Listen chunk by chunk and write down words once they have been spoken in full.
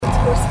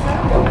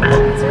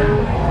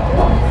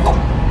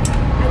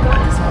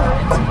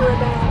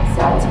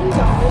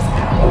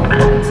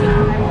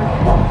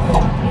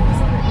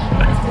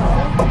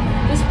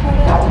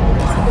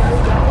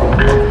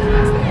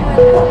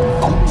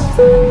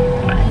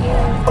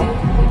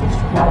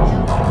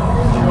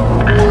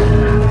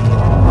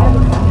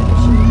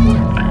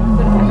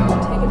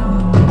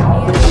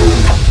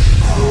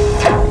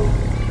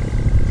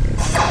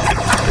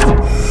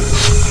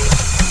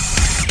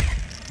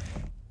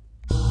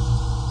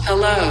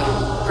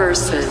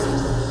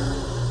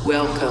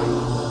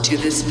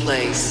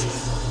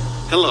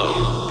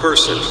Hello,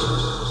 person.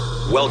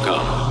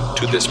 Welcome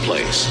to this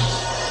place.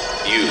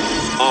 You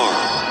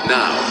are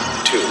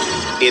now tuned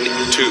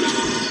into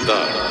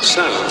the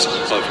sounds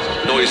of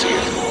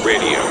Noisia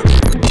Radio.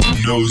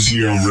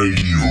 Noisia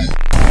Radio.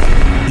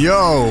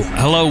 Yo!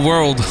 Hello,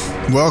 world.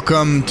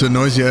 Welcome to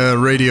Noisia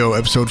Radio,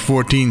 episode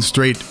 14,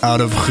 straight out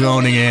of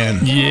Groningen.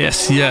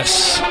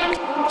 Yes.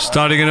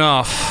 Starting it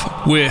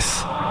off with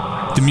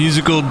the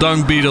musical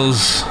Dung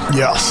Beatles.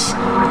 Yes.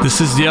 This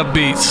is the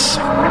Upbeats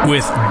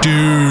with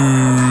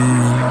Doom.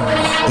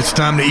 It's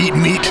time to eat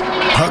meat,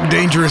 hug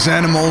dangerous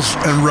animals,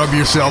 and rub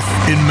yourself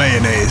in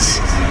mayonnaise.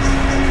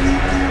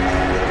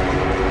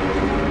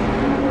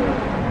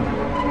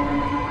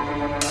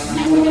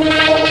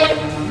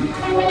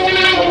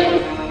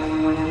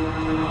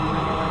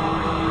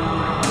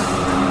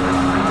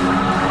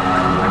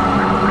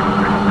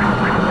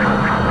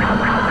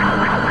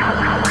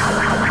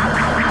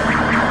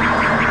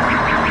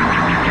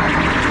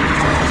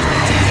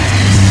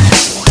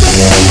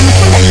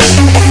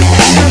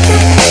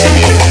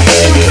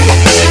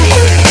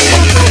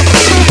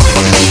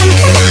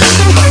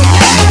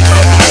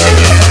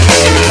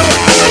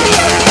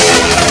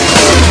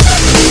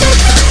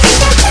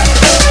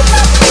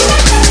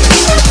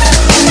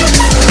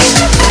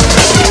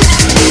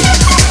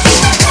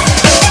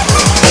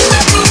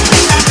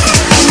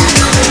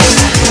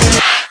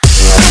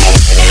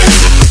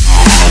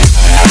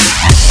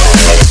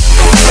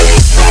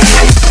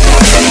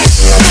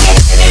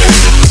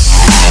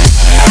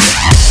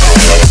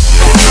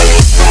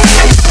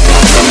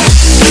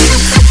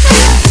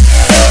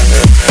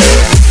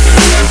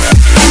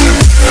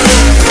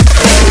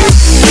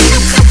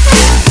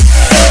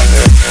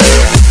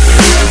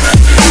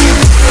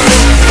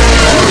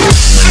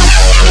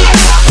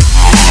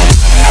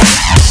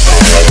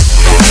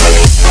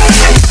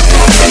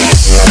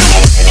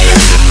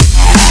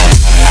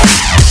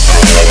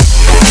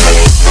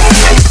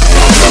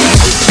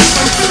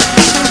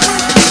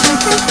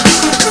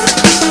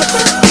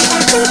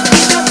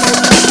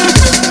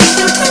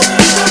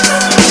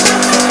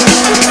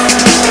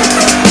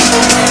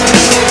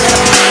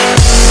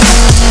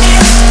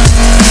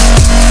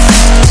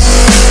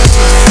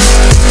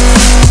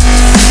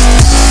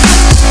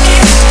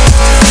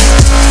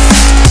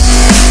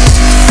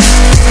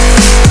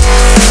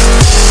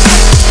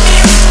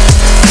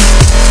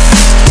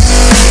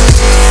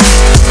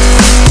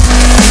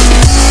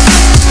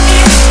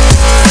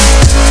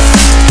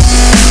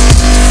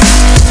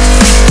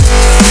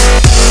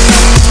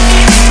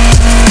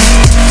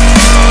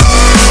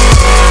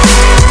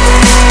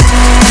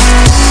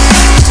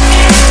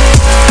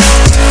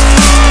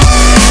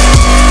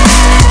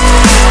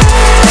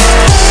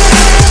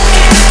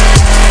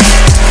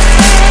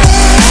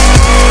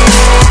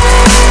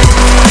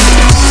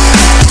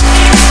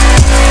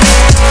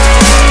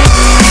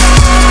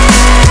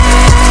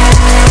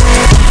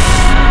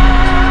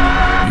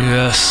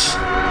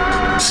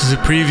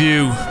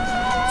 Preview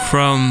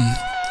from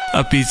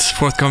Upbeat's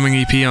forthcoming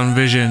EP on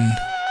Vision,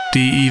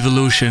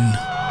 De-Evolution,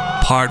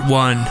 Part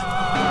 1.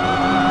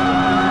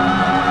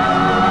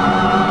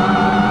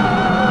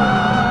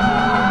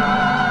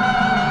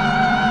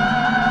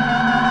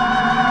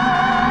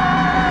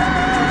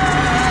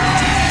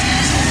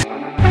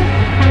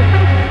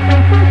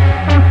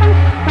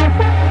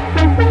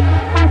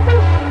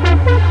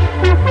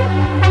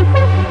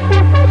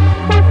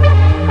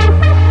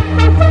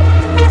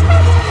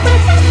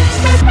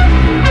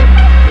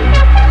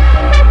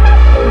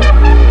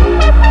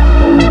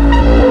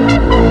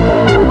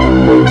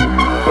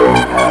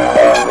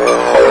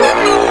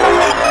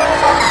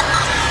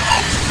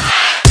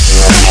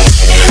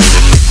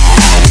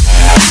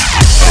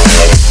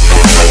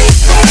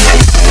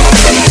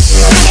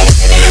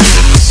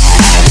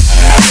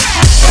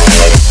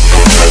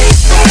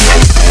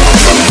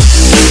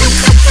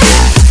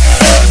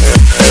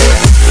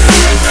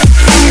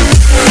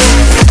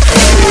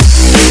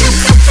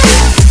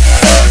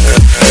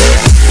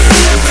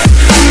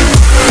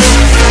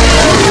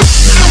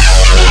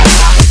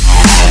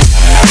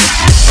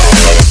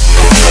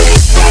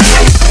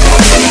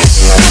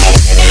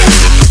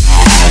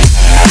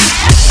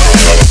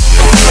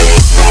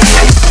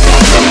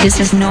 This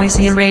is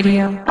Noisia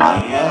Radio.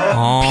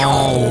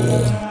 Oh.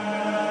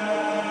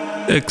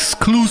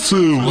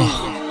 Exclusive.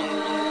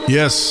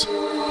 Yes.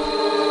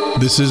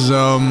 This is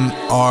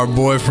our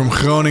boy from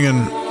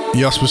Groningen,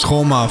 Jasper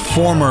Scholma,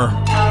 former.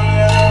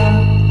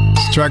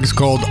 This track is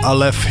called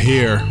Aleph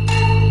Here.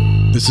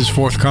 This is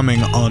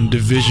forthcoming on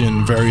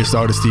Division Various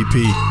Artists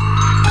EP.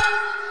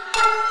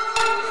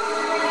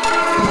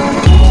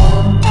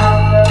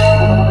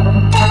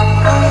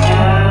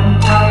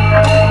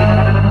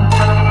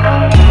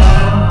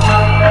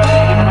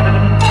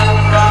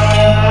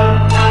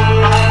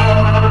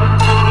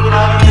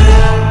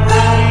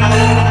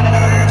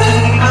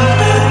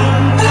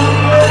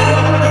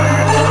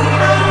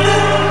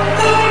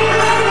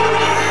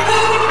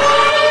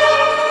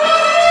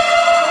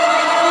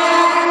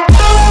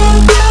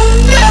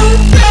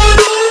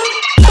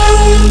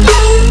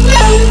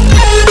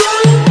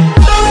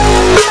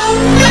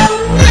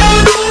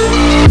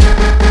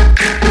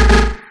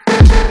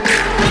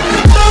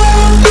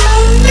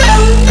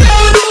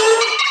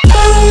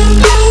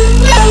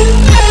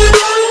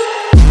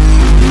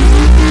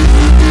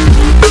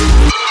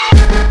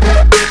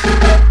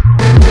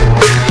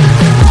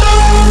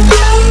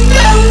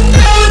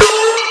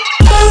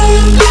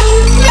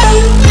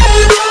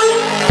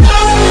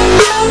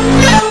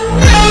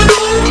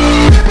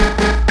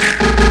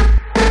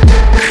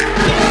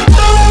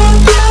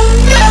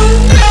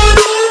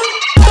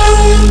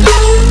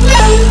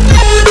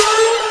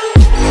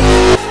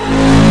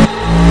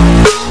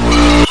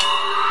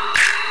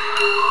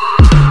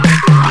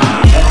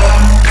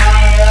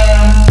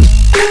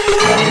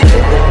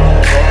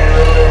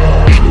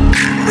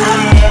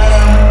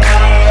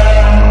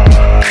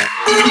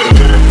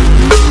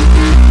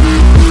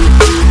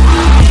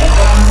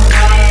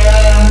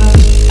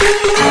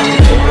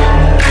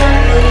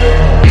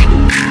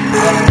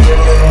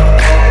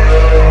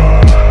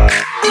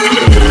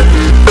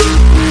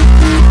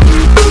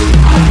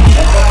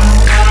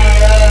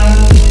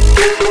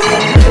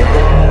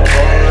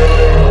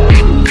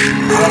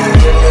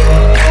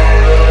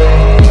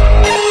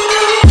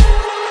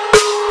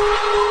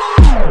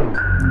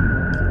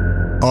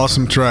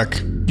 Awesome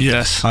track.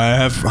 Yes. I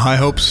have high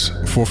hopes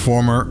for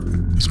Former.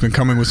 He's been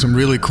coming with some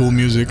really cool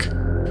music.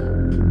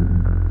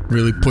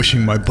 Really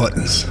pushing my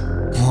buttons.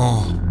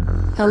 Oh.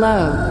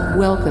 Hello,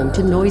 welcome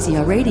to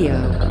Noisia Radio.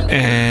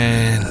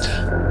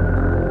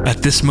 And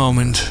at this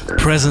moment,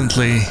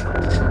 presently,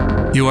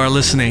 you are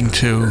listening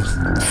to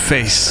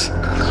Face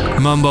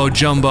Mumbo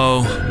Jumbo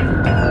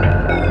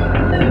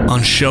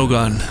on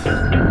Shogun.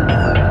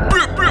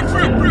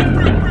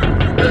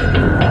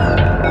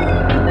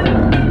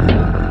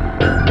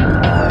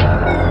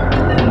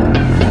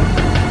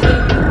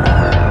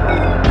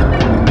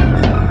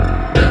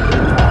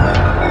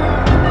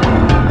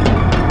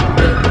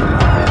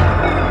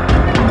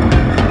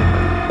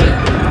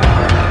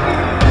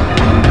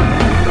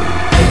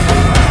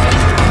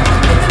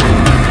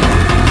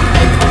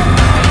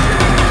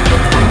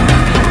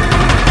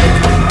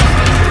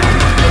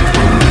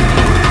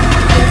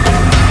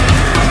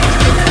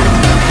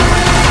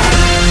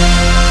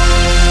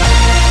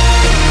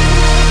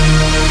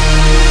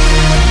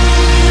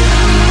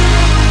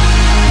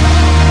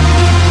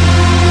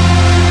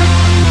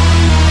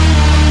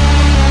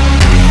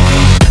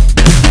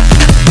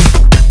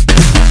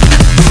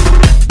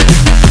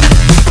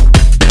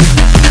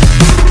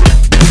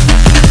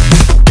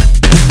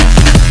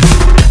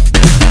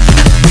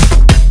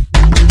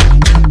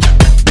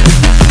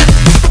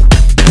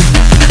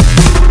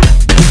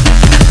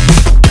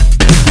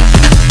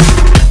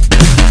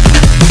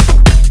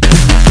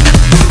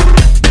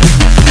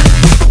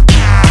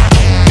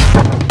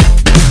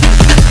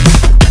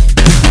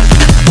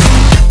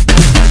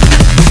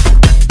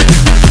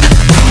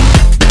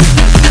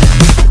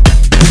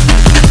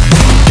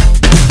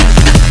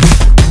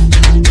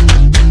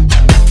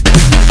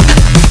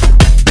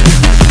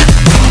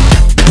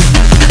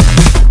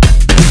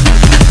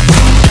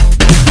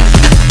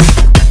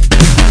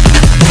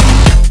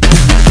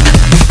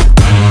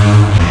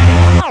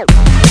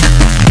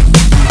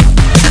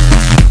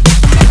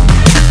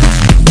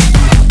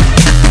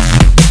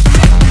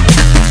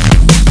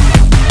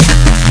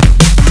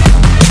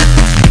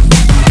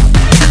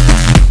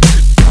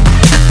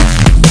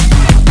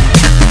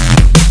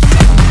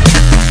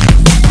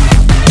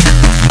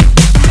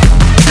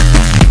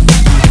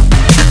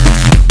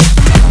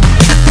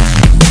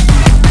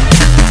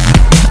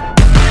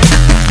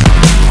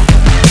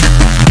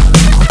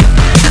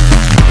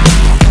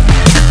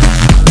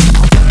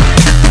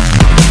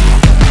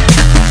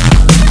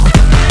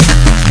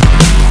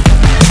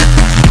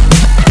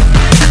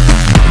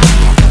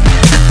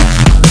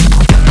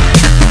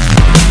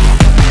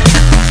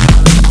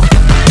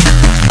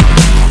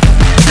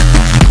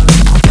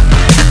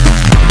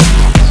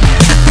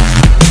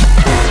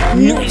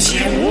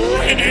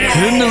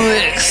 In the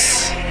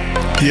mix.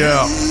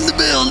 Yeah. In the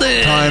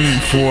building. Time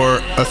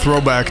for a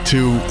throwback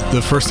to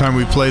the first time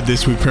we played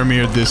this. We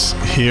premiered this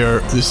here.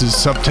 This is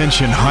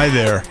Subtension Hi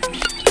There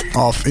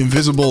off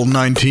Invisible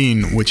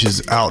 19, which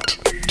is out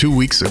 2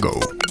 weeks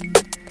ago.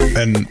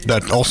 And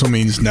that also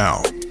means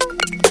now.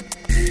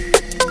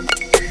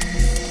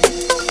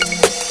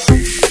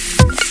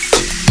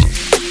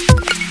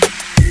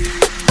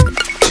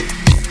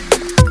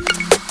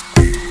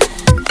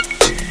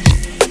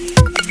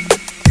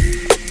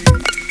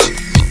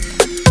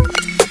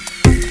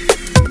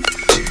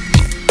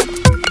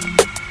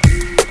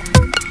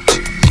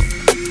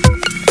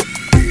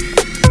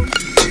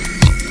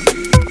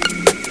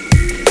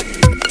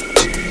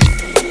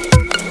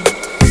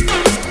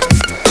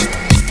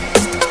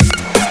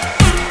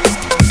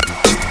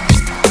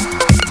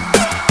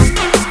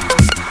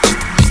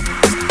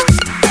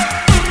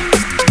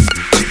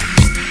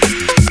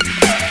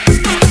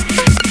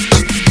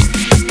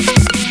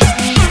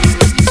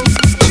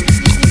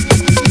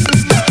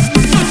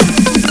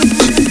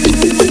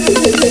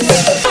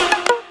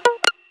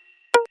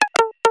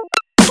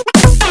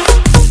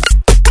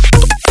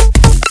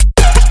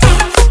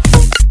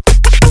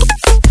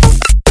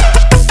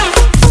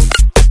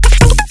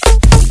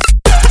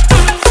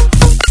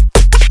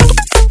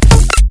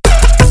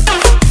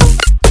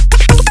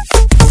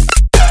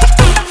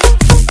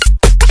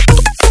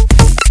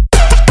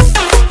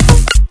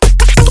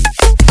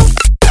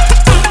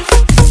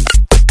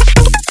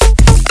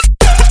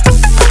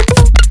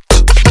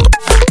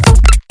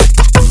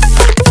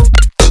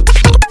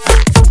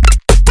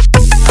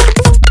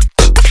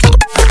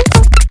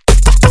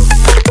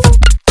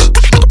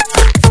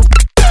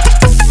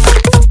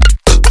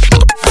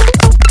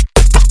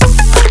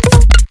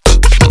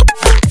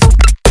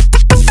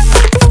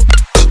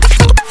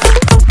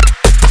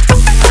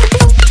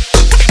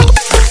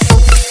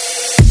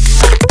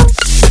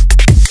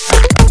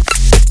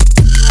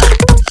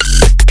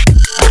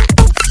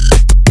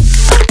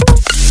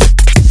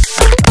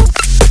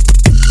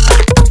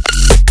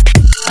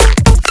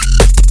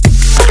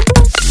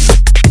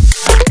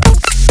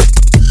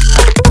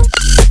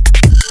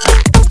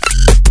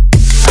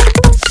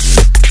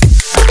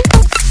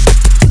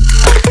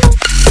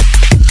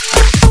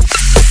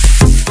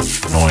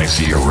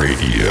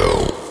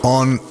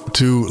 on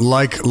to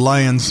Like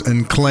Lions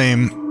and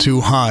Claim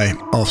Too High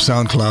off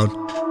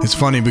SoundCloud. It's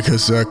funny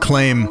because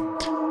claim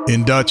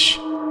in Dutch,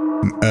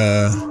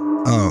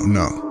 oh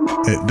no,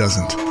 it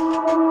doesn't.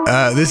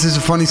 This is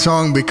a funny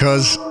song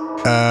because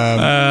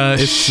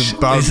it's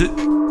about...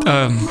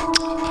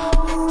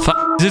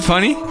 Is it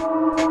funny?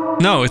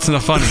 No, it's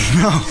not funny.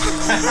 No.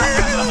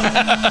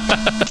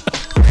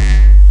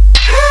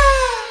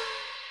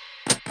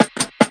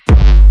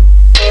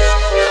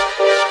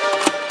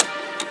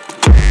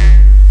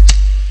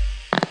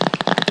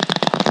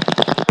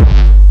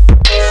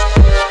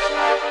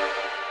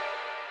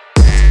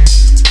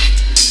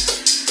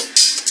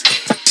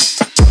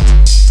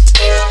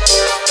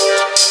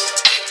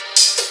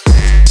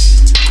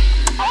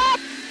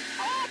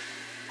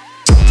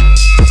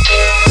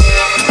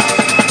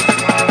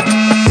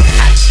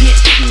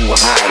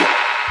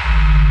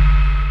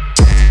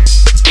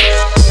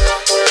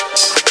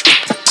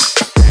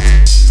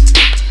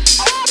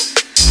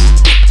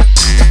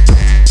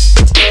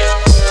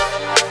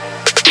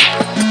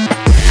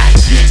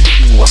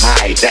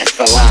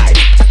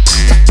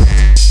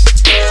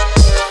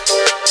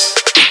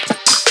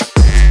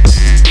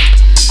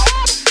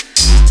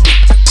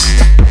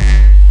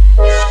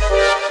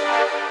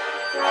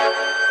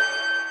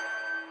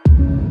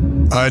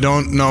 I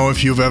don't know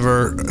if you've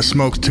ever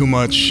smoked too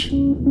much,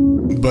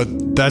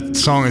 but that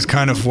song is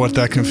kind of what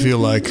that can feel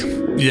like.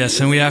 Yes,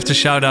 and we have to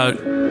shout out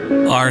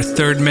our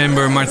third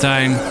member,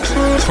 Martijn,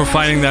 for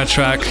finding that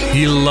track.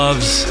 He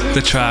loves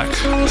the track.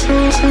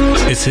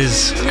 It's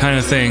his kind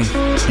of thing.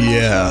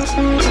 Yeah.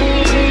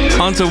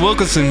 On to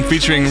Wilkinson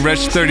featuring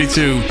Wretch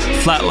 32,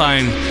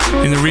 Flatline,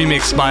 in the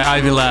remix by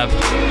Ivy Lab.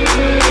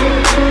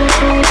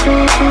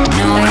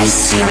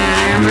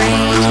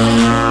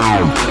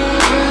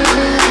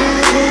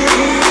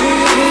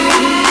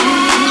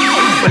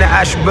 When the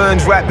ash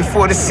burns right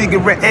before the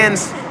cigarette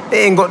ends,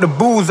 they ain't got the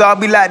booze, I'll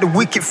be like the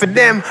wicked for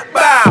them.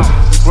 Bow!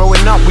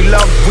 Growing up, we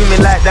loved women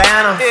like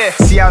Diana. Yeah.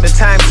 See how the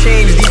time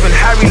changed, even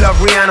Harry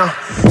loved Rihanna.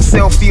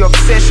 Selfie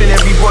obsession,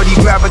 everybody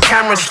grab a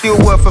camera. Still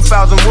worth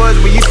 1,000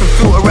 words, but you can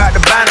filter out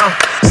the banner.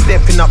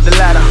 Stepping up the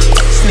ladder,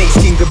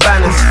 snakeskin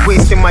cabanas.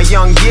 Wasting my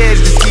young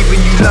years, just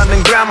giving you London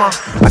grammar.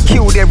 I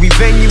killed every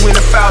venue in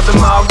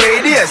 1,000-mile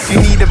radius.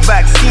 You need a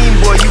vaccine,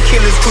 boy, you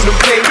killers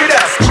couldn't play with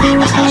us.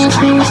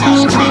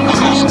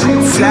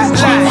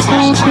 Flatline.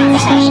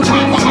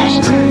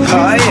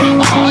 Oh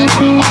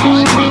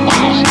yeah.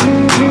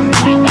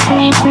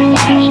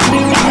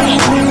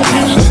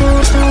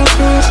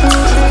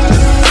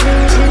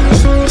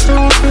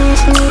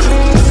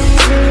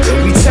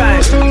 Every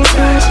time,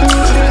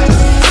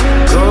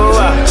 go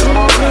out.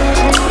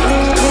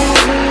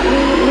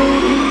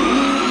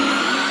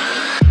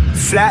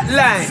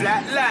 Flatline.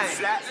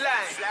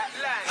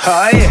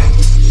 Oh yeah.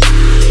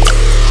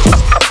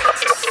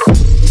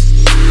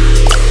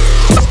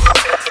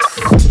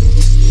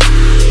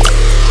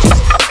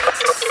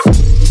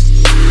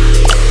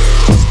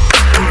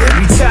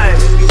 Every time.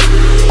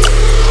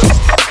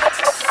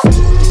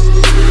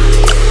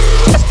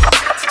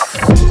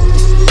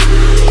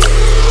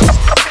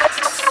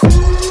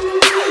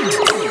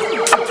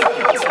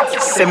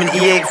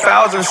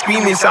 $78,000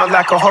 screaming sounds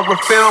like a horror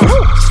film.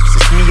 It's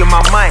just me and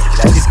my mind,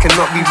 like this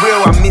cannot be real.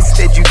 I missed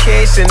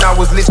education, I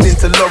was listening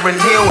to Lauryn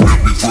Hill.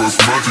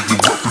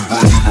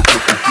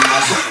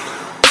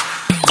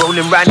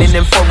 Rolling round in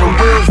them foreign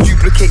wheels,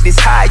 duplicate this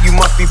high, you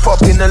must be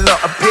popping a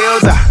lot of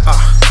pills.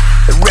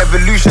 The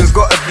revolution's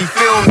gotta be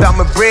filmed.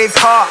 I'm a brave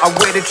heart, I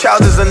wear the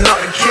trousers and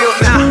not the kilt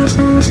now.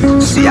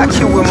 See, I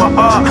kill with my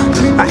art,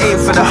 I aim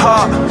for the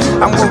heart.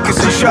 I'm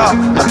Wilkinson sharp,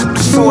 I took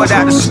the sword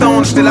out of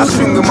stone, still I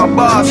swing with my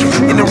bars.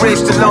 In the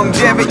race to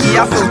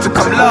longevity, I feel to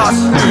come last.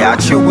 Yeah, I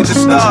chill with the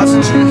stars,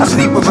 I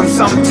sleep with them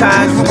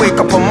sometimes, we wake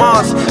up on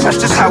Mars.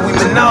 That's just how we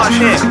menage,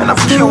 and I've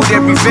killed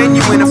every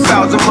venue in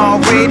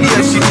 1,000-mile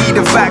radius. You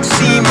need a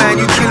vaccine, man,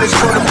 you killers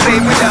gonna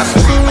play with us.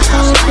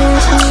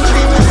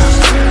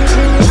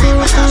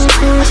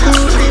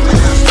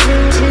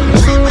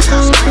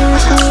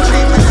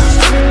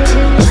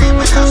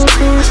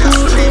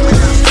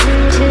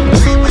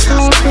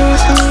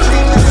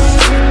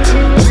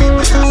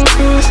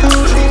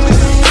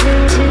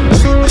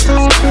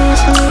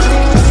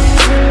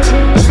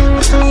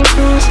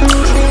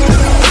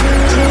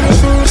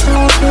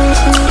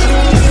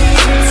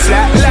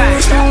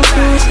 Flatline.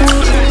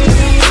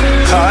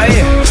 Oh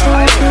yeah.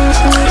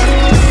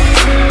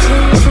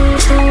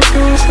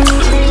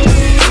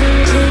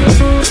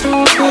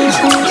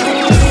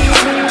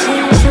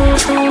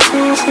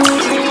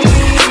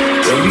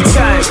 Every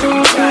time,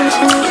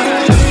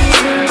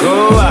 go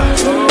out.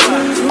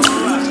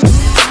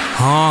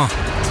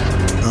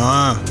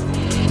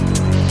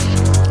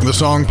 The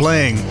song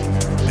playing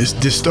is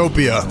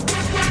Dystopia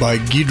by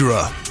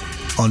Ghidra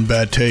on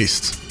Bad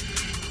Taste.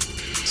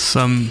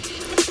 Some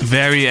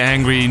very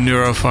angry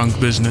neurofunk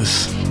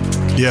business.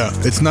 Yeah,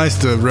 it's nice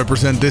to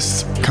represent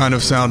this kind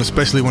of sound,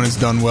 especially when it's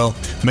done well.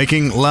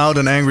 Making loud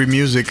and angry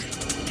music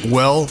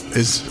well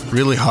is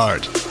really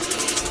hard.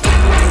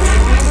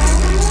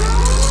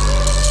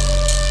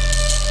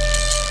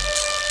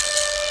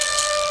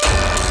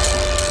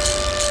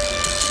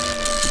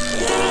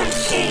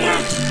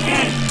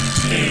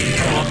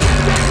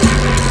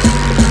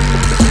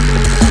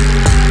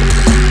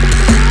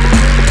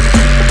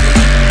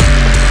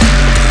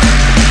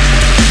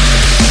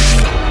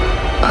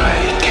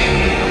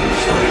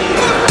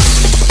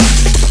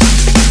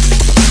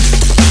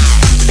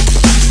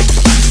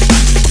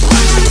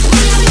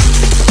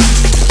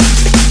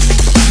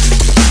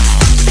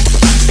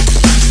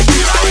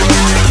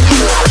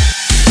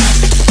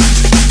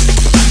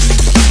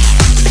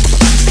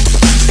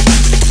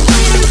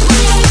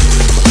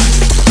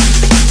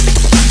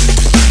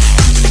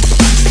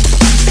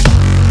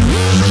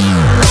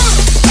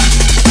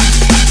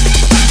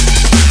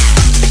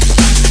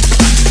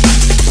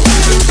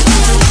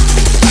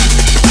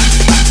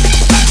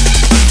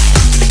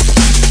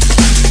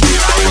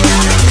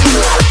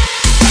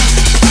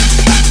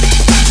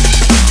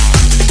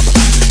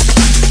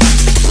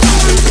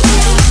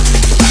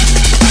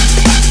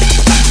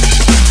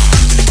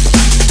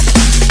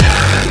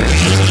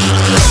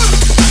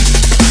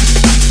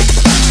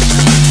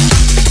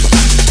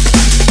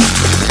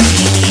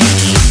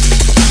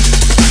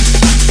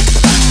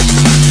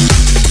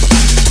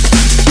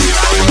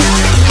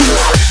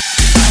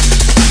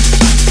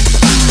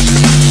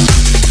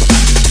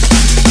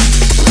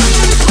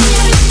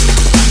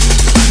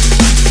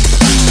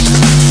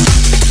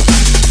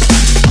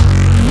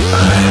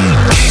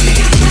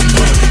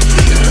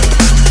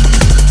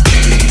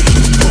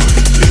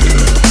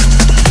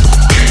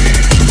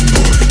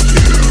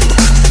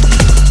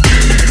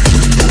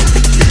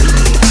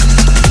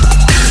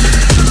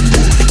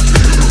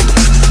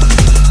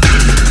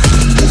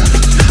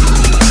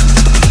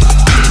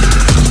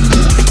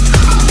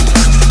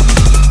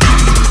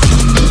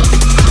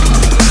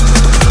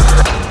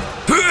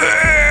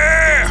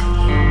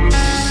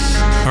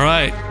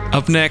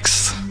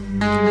 next,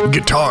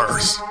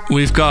 Guitars.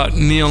 we've got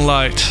Neon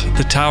Light,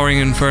 the Towering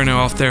Inferno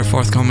off their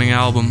forthcoming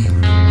album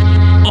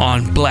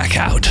on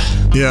Blackout.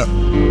 Yeah,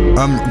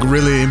 I'm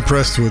really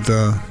impressed with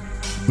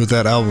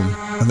that album.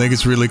 I think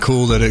it's really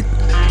cool that it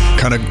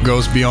kind of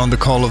goes beyond the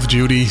Call of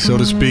Duty, so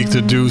to speak,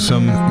 to do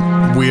some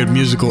weird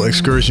musical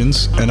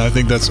excursions, and I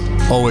think that's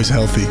always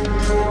healthy.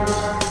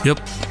 Yep.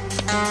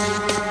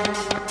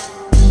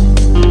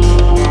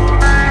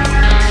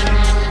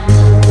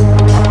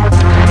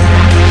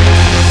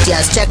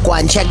 Just check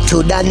one, check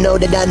two, don't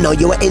know.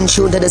 You are in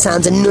tune to the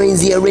sounds of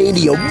Noisia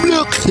Radio.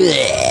 Look.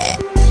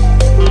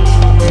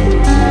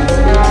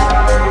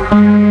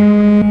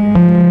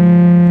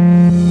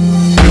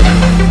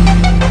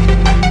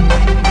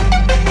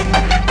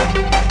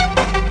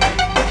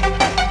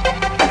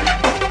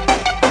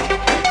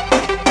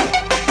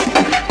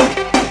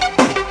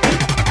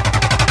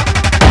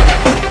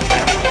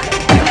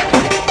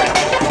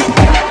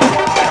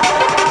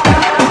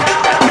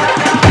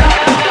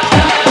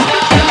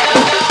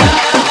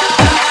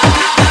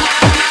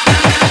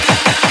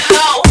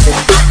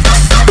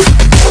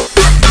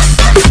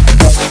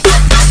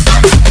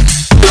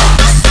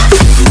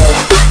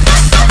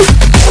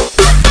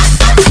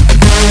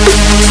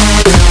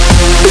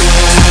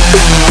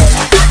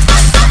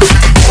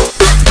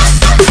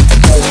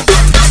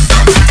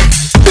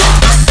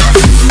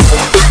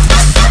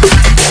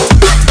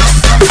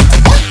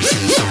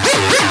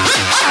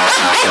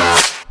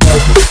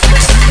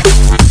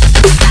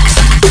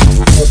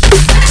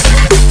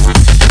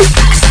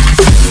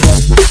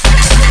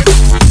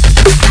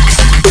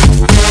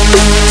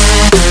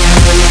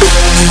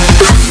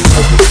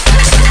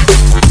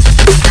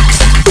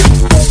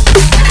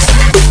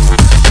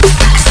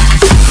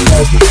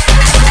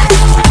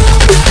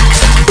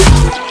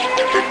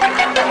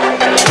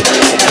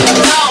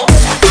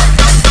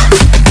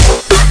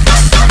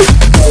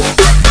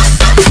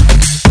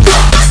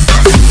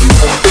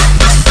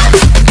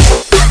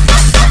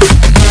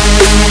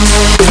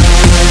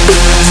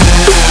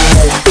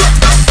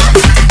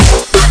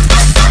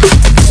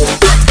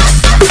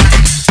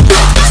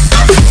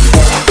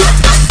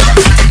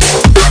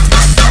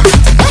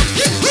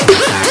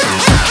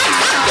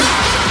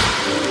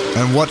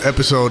 What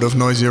episode of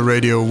Noisia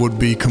Radio would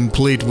be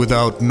complete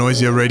without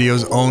Noisia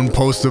Radio's own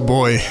poster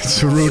boy,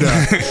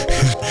 Tsuruda?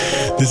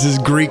 This is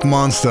Greek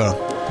Monster.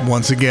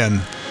 Once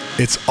again,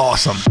 it's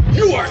awesome.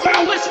 You are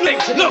now listening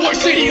to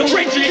Noisia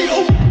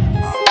Radio!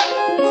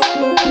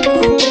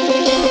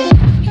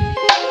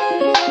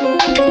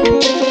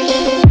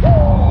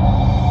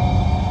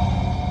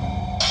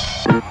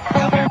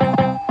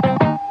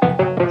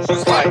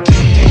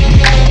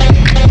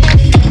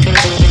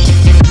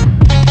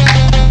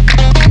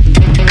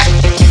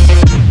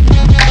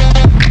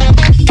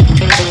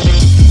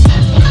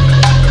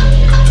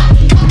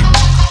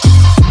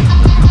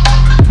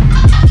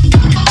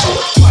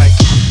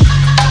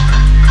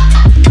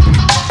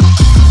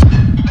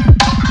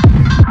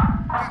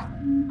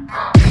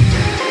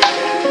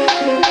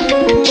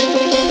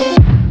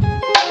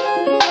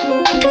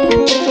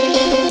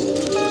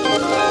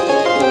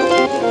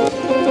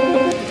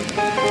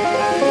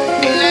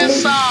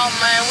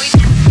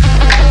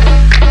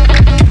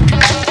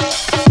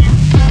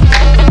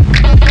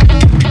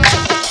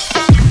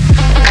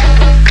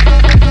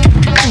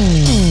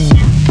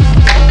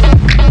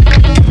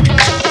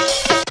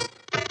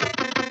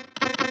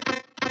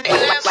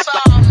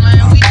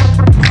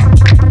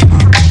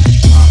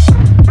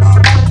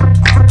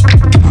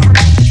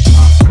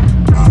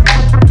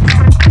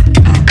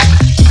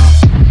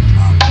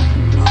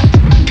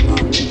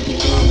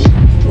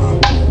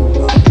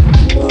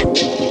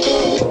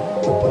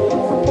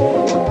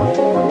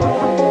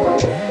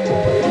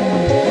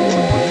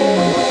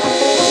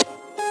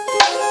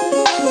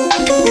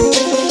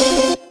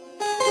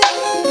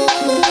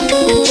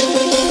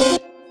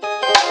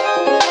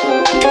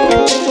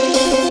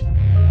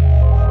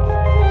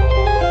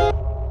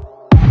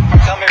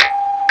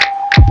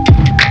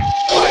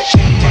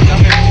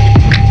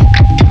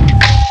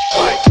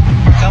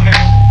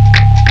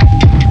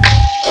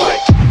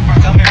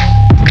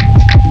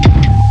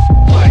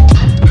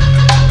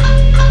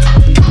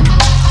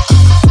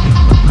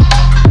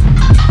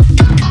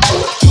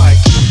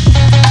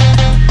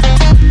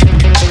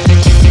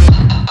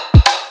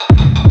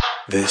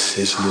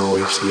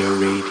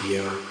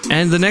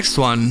 And the next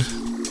one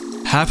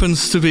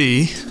happens to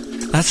be,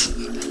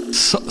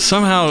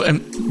 somehow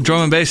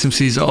drum and bass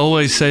MCs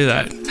always say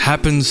that,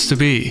 happens to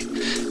be.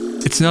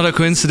 It's not a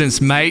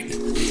coincidence, mate.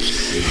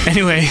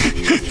 Anyway,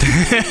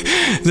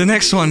 the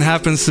next one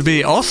happens to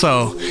be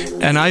also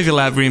an Ivy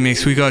Lab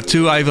remix. We got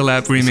two Ivy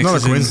Lab remixes. It's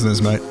not a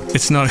coincidence, mate.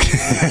 It's not.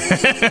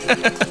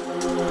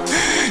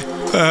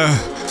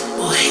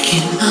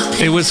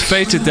 It was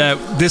fated that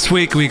this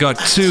week we got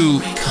two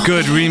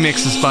good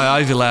remixes by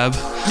Ivy Lab.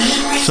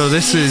 So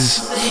this is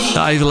the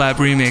Ivy Lab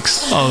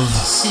remix of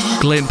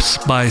Glimpse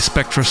by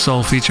Spectra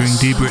Soul featuring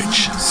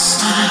D-Bridge.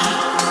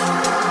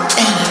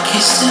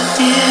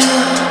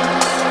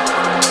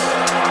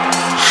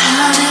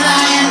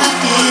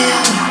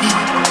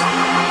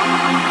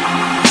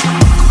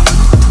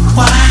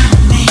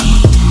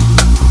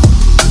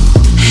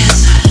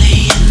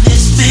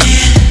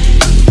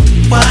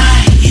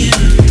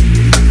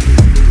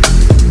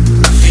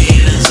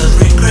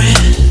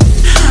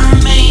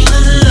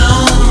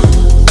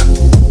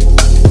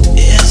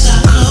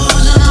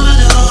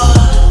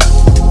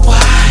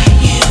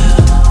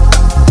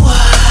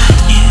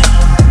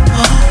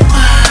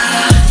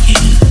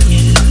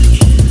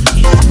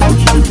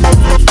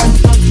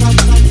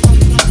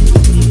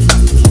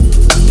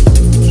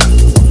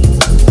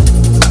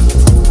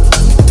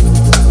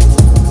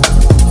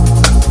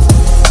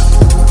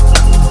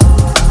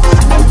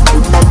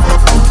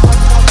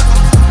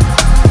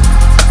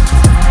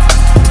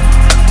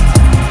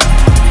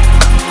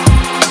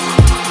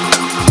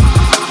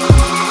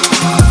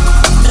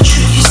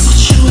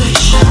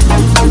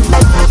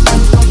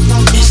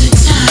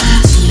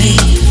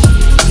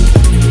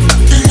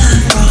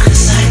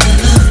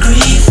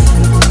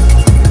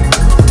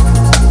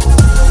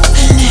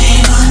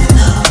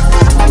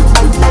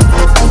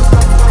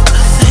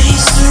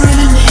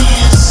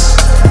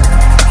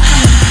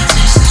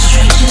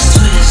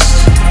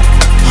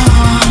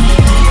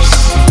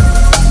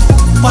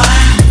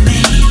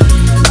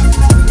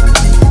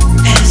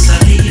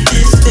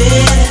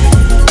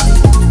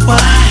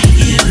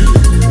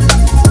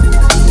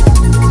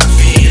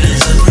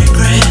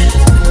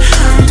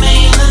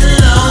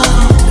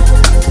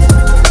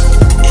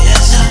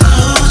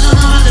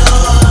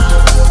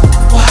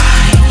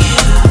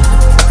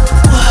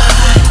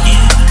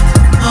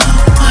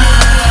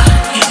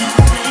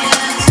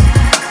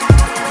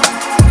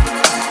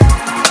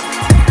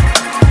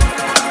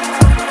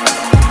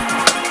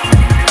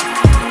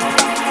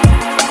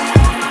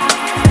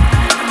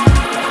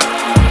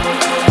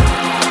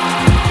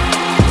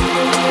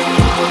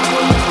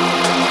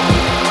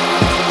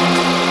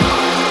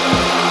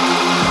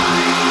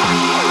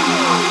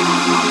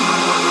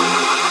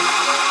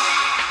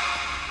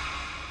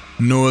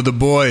 for the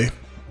boy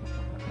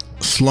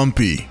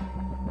Slumpy,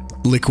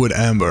 Liquid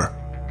Amber.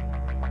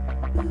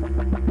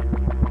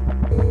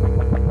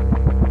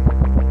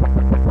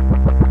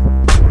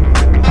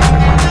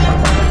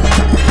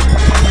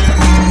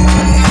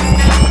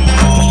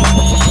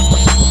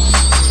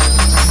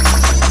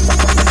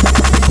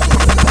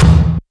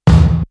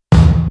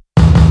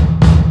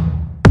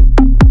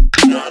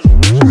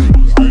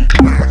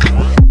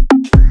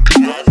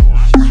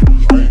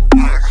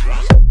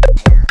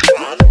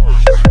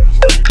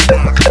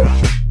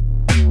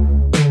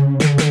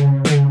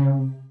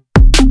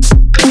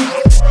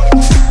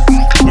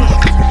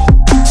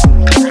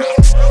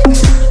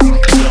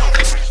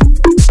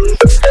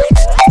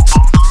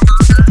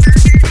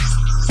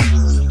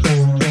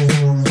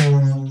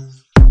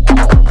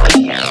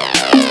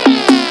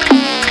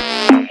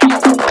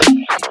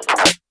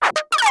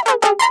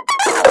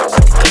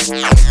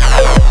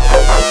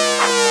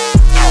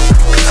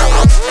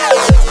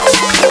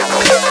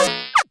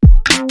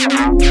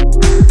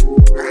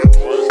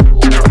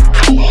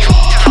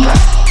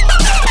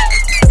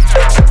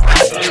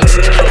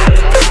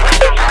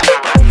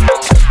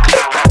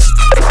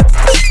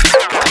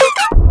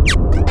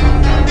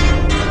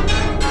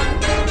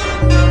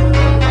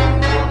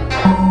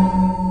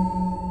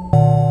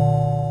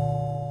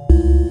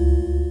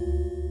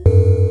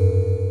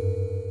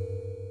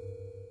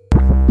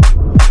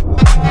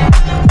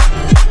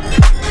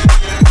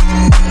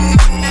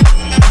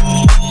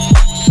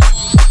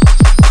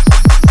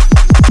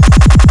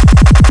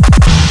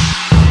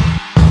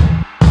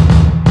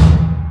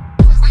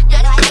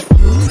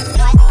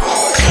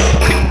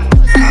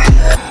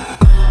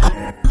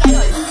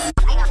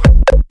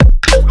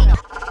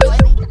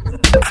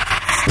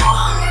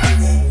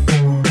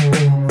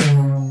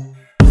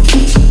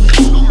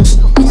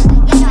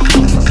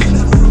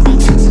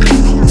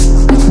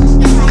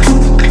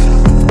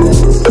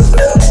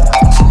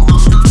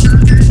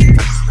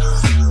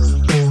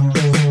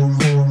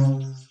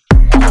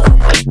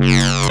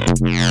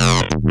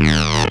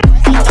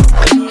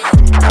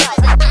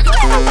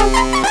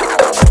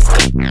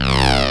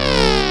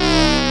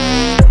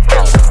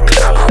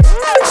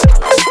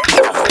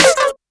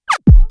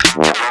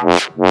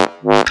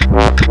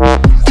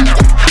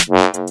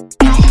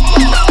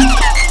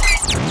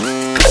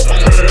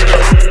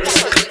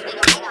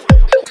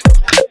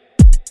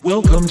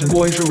 Welcome to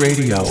Noisia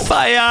Radio.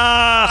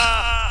 Fire!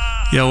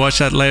 Yo, watch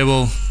that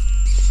label.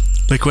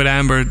 Liquid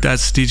Amber,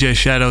 that's DJ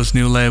Shadow's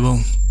new label.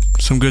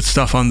 Some good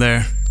stuff on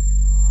there.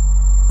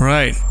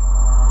 Right.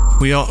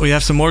 We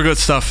have some more good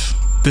stuff.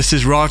 This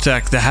is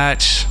Rawtek, The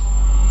Hatch,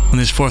 on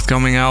his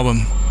forthcoming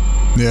album.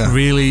 Yeah.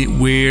 Really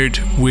weird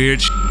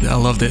shit. I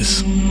love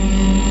this.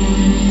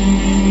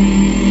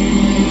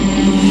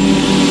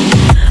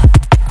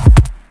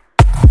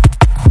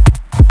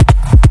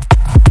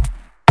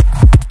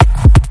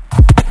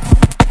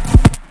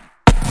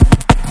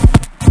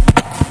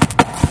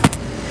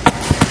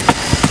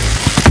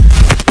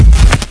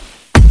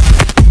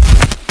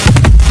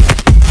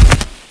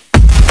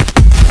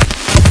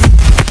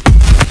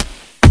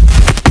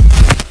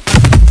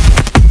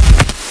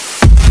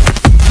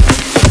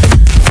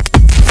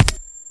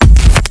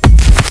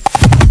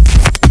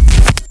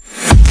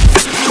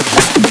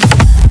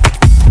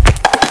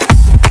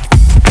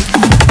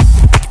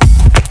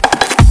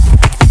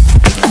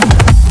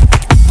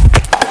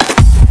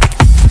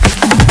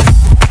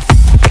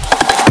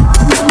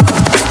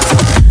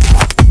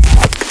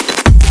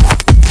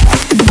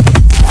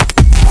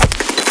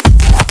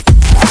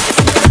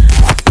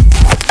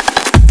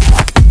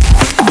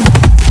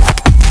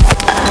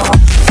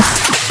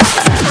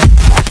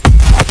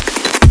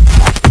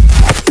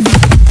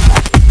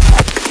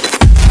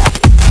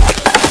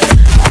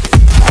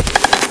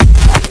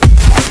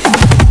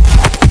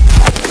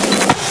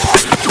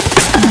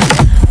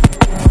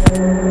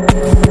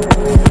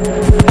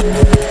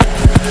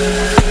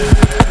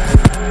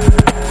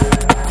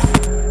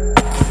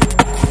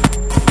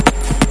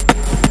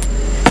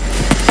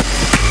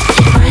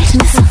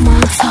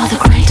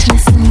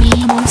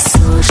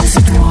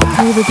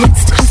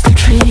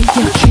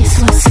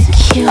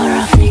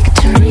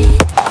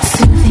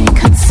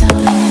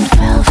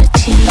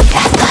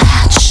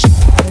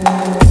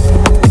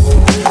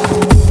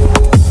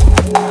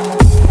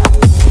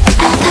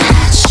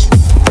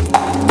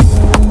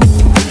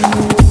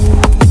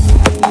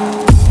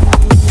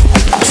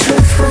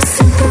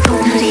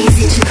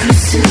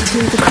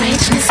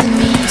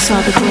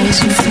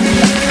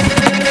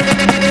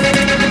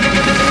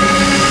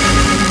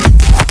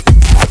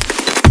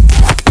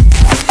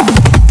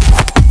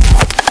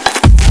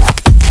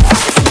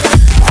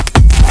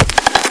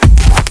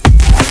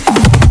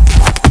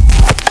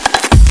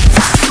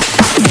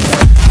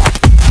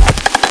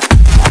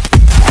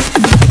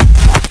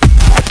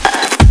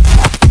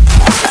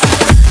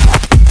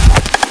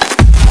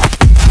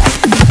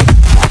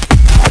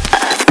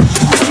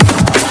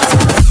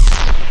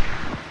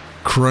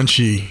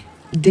 Crunchy.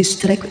 This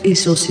track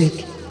is so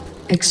sick.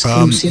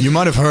 Exclusive. You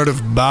might have heard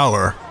of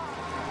Bauer.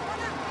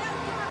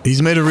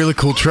 He's made a really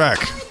cool track.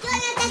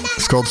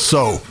 It's called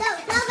So.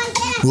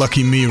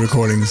 Lucky Me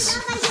Recordings.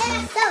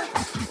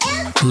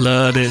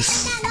 Love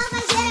this.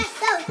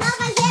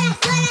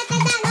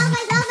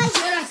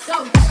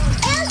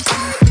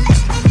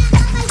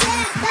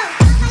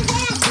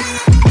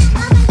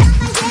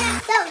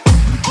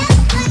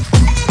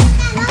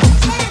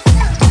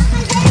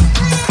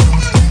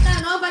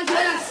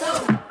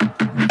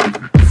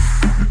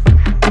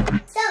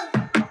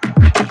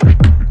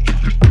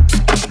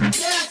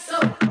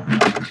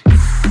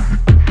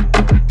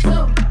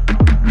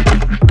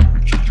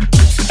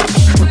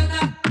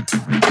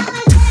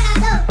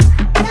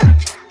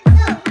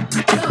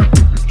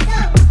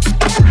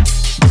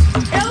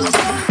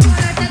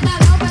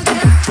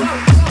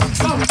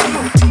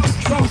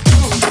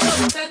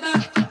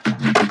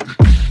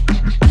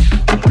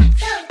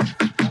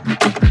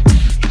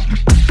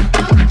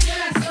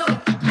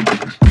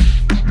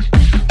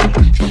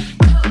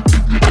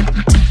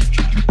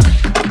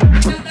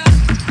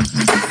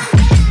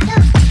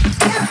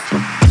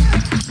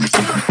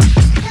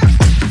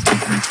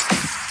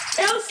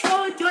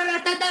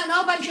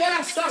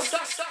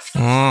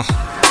 Oh,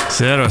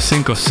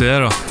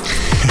 0-5-0.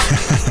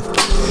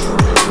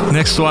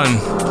 Next one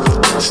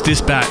is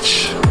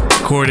Dispatch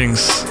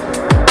Recordings.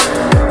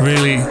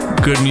 Really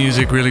good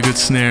music, really good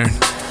snare.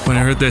 When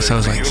I heard this, I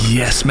was like,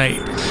 yes,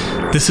 mate.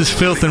 This is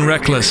Filth and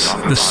Reckless,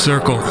 The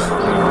Circle.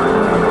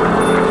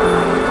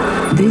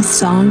 This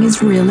song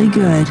is really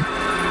good.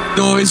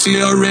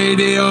 Noisia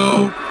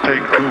Radio.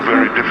 Take two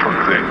very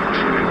different things.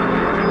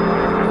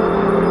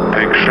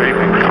 Take shape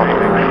and color.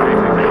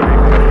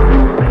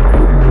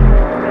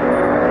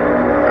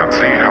 And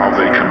see how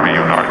they can be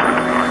united.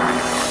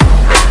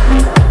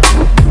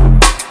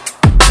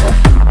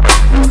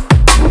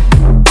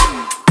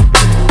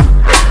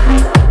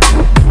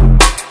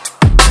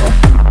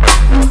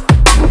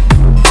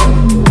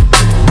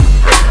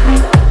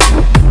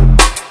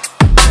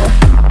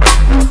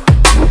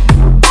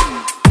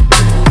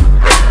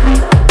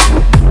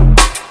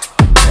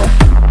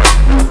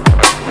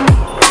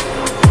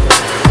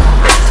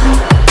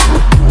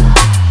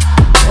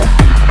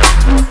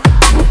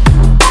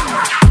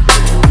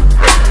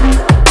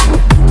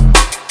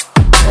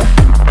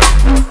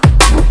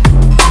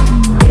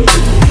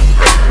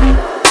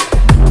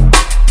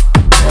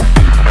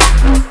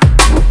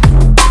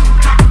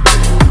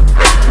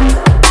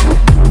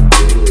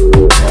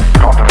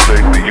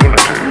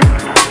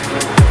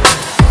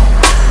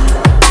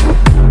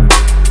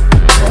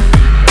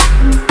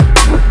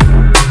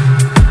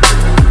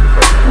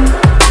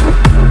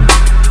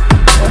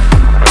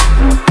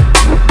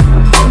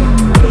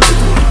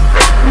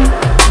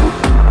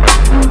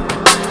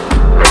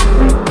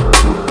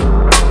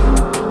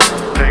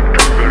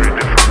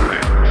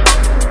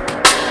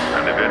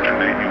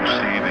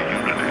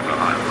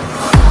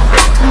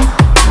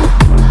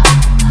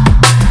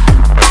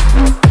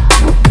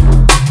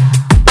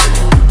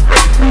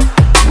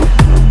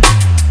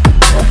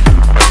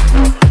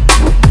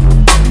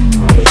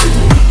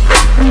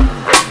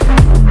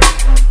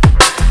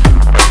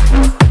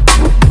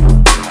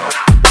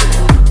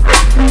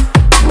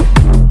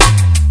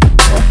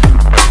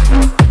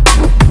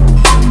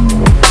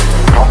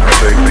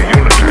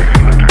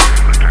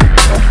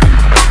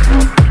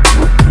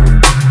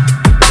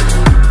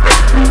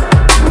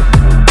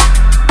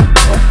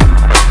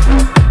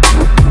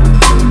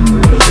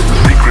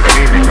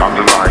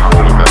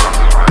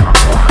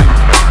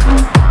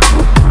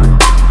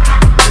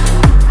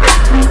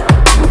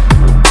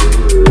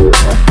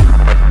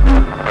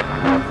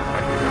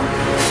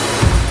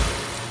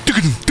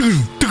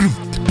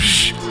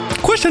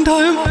 Question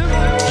time.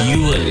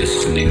 You are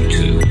listening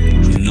to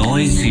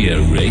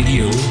Noisia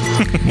Radio.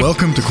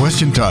 Welcome to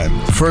Question Time.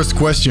 First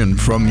question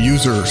from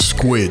user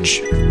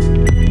Squidge.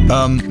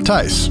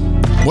 Thijs,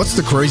 what's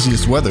the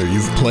craziest weather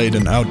you've played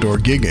an outdoor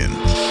gig in?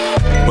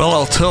 Well,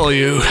 I'll tell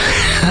you.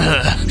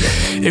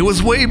 It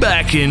was way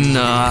back in,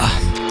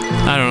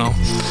 I don't know.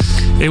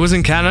 It was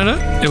in Canada.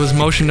 It was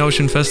Motion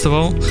Ocean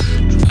Festival.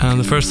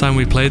 The first time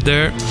we played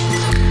there.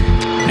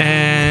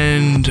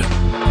 And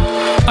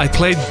I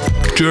played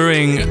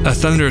during a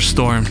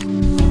thunderstorm,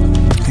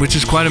 which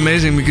is quite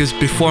amazing because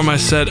before my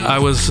set I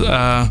was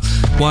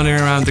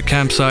wandering around the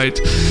campsite,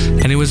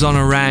 and it was on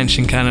a ranch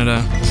in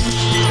Canada,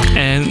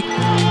 and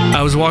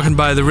I was walking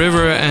by the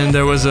river, and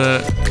there was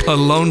a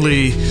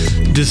lonely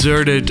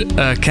deserted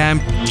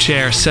camp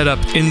chair set up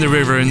in the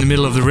river, in the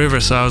middle of the river.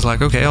 So I was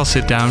like, okay, I'll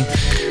sit down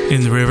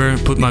in the river and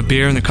put my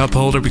beer in the cup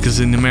holder, because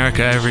in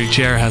America every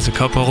chair has a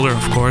cup holder,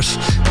 of course,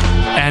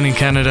 and in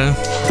Canada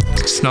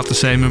it's not the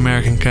same,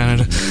 American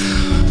Canada.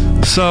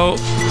 So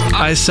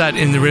I sat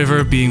in the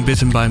river being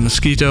bitten by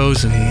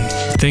mosquitoes and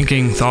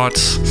thinking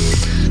thoughts,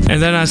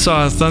 and then I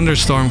saw a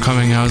thunderstorm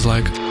coming. I was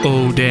like,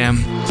 oh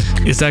damn,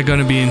 is that going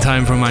to be in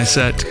time for my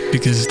set?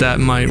 Because that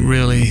might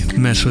really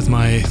mess with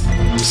my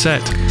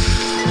set.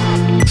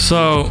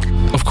 So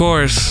of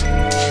course,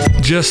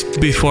 just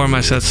before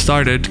my set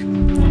started,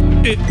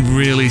 it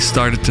really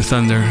started to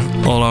thunder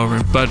all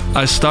over, but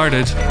I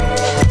started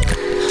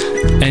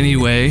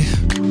anyway,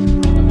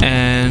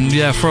 and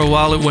yeah, for a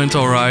while it went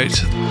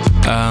alright.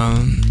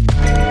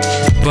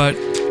 But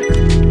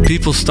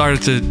people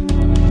started to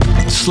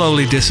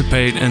slowly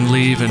dissipate and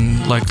leave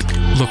and like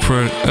look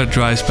for a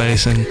dry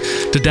space, and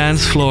the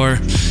dance floor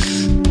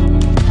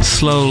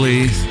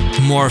slowly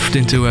morphed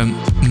into a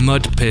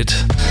mud pit,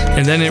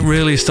 and then it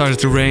really started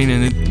to rain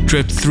and it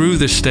dripped through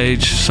the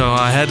stage. So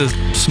I had a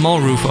small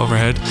roof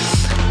overhead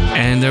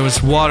and there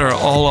was water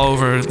all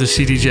over the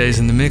CDJs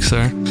in the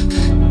mixer,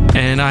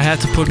 and I had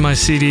to put my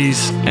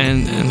CDs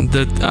and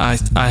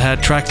I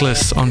had track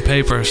lists on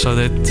paper, so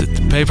that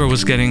the paper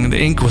was getting, the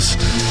ink was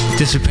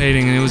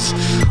dissipating and it was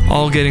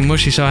all getting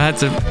mushy, so I had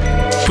to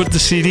put the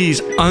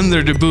CDs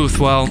under the booth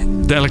while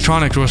the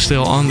electronics was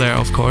still on there,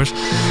 of course.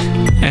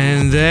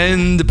 And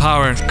then the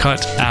power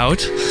cut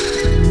out,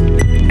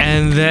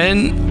 and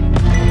then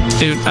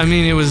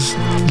it was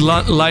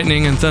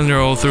lightning and thunder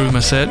all through my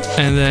set,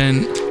 and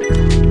then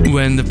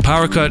when the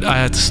power cut, I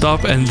had to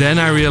stop, and then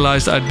I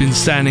realized I'd been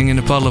standing in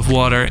a puddle of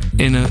water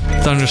in a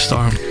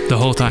thunderstorm the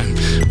whole time,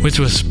 which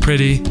was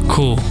pretty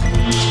cool.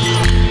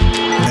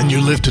 And you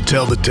lived to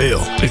tell the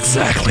tale.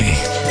 Exactly.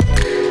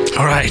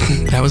 All right,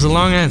 that was a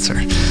long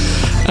answer.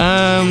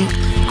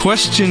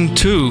 Question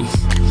 2.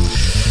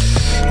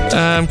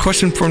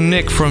 Question from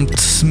Nick from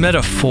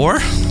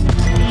Smeta4.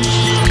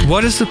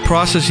 What is the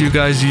process you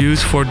guys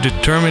use for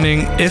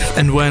determining if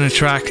and when a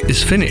track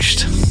is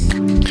finished?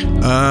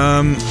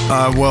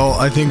 Well,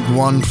 I think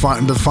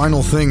the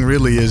final thing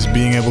really is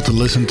being able to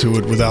listen to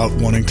it without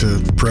wanting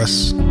to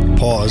press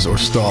pause or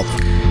stop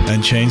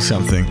and change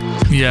something.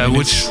 Yeah,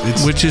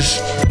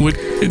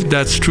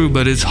 that's true,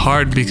 but it's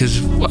hard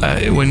because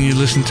when you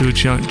listen to a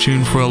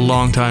tune for a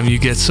long time, you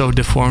get so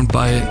deformed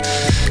by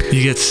it,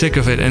 you get sick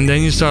of it, and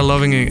then you start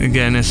loving it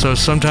again. And so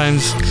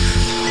sometimes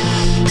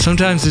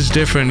it's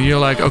different. You're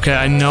like, okay,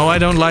 I know I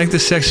don't like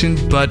this section,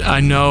 but I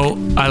know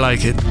I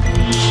like it.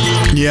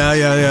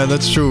 Yeah,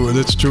 that's true.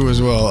 That's true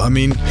as well. I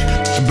mean,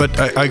 but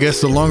I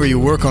guess the longer you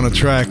work on a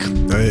track,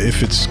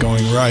 if it's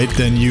going right,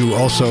 then you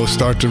also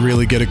start to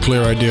really get a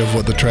clear idea of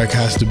what the track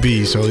has to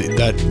be. So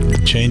that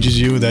changes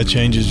you, that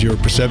changes your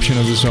perception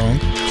of the song.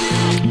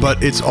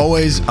 But it's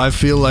always, I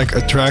feel like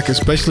a track,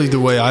 especially the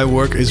way I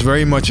work, is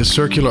very much a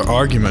circular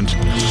argument.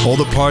 All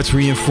the parts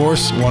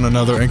reinforce one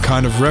another and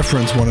kind of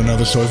reference one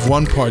another. So if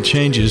one part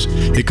changes,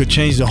 it could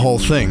change the whole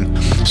thing.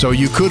 So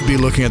you could be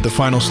looking at the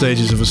final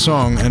stages of a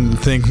song and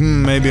think,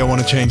 maybe I want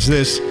to change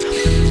this.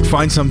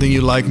 Find something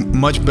you like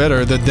much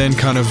better that then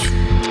kind of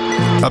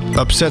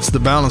upsets the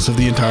balance of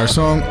the entire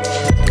song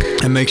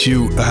and makes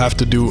you have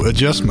to do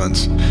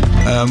adjustments,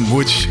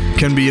 which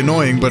can be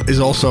annoying, but is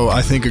also,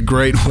 I think, a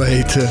great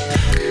way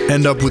to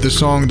end up with a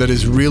song that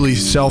is really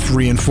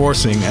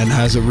self-reinforcing and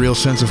has a real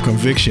sense of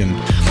conviction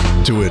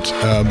to it,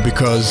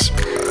 because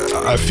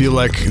I feel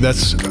like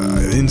that's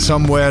in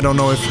some way, I don't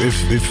know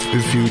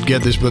if you would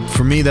get this, but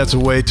for me that's a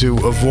way to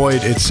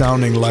avoid it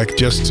sounding like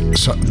just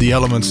the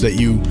elements that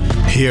you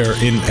hear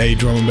in a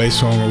drum and bass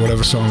song or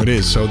whatever song it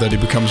is, so that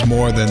it becomes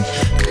more than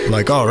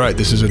like, all right,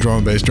 this is a drum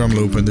and bass drum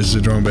loop and this is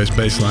a drum and bass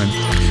bass line.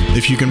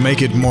 If you can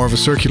make it more of a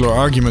circular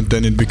argument,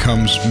 then it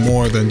becomes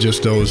more than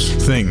just those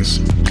things.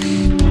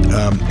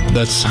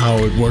 That's how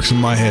it works in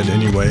my head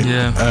anyway.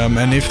 Yeah.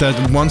 And if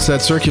once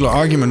that circular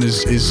argument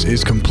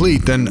is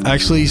complete, then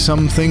actually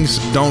some things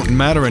don't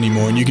matter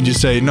anymore, and you can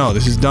just say, no,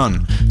 this is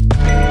done,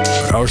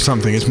 or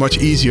something. It's much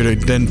easier to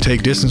then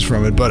take distance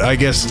from it. But I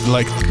guess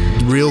like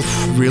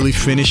really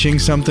finishing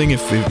something,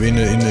 if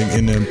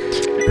in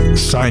a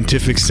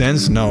scientific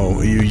sense,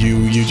 no,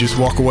 you just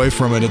walk away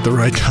from it at the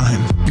right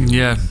time.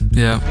 Yeah.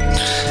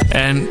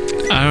 And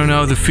I don't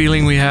know, the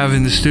feeling we have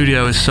in the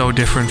studio is so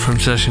different from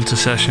session to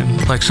session.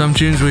 Like some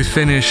tunes we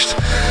finished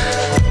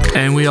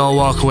and we all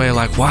walk away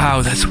like,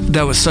 wow,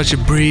 that was such a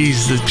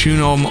breeze. The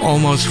tune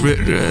almost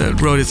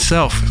wrote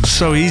itself. It's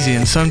so easy.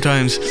 And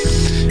sometimes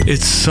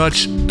it's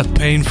such a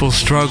painful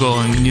struggle,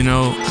 and you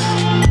know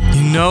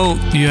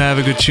you have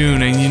a good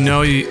tune, and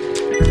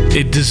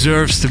it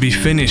deserves to be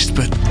finished,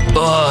 but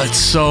it's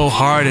so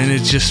hard, and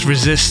it just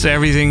resists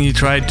everything you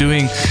tried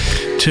doing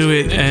to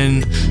it,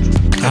 and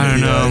I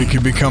don't know. It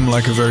could become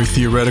like a very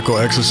theoretical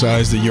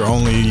exercise that you're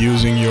only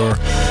using your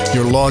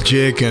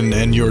logic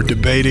and your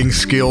debating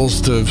skills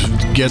to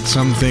get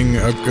something,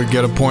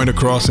 get a point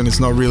across, and it's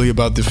not really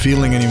about the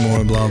feeling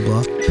anymore, blah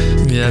blah.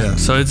 Yeah.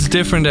 So it's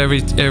different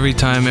every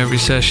time, every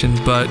session,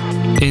 but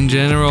in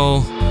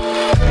general,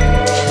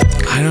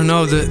 I don't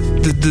know,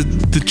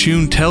 the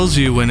tune tells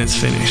you when it's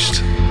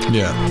finished.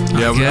 Yeah.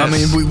 I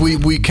mean,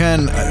 we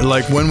can,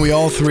 like, when we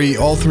all three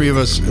of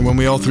us, when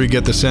we all three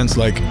get the sense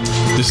like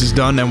this is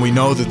done, and we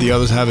know that the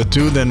others have it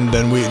too,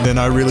 then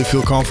I really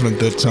feel confident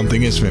that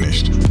something is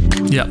finished.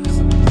 Yeah.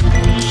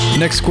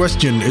 Next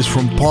question is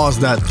from Pause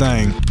That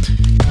Thing.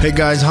 Hey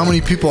guys, how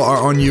many people are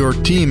on your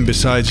team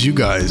besides you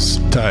guys,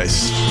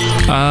 Thijs?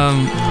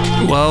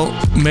 Well,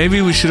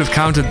 maybe we should have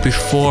counted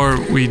before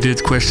we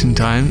did question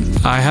time.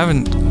 I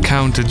haven't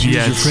counted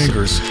yet. Use your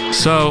fingers.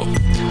 So,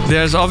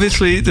 there's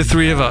obviously the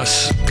three of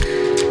us.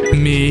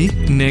 Me,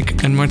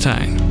 Nick, and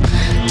Martijn.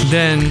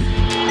 Then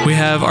we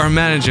have our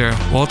manager,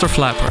 Walter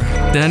Flapper.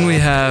 Then we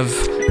have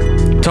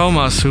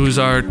Thomas, who's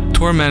our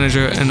tour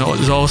manager and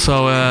is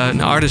also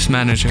an artist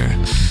manager.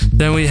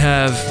 Then we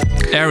have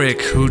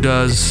Eric, who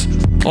does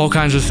all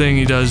kinds of things.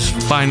 He does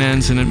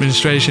finance and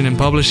administration and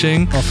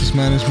publishing. Office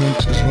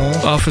management as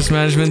well. Office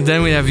management.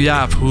 Then we have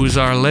Jaap, who's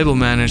our label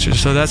manager.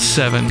 So that's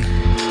 7.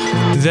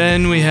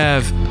 Then we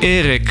have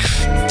Erik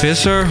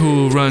Visser,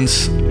 who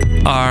runs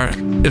our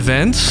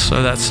events.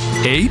 So that's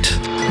 8.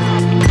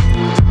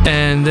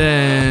 And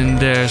then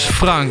there's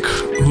Frank,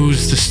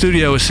 who's the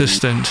studio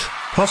assistant.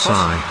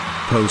 Posai.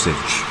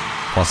 Posage.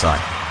 Posai.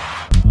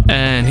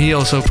 And he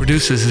also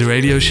produces the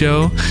radio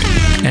show.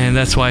 And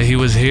that's why he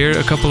was here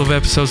a couple of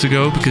episodes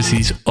ago, because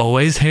he's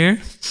always here.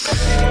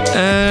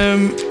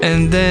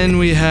 And then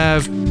we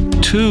have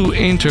 2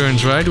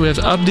 interns, right? We have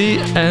Abdi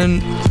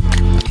and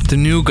the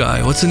new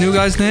guy. What's the new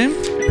guy's name?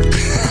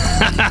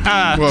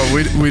 Well,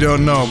 we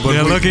don't know, but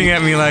they're looking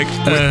at me like.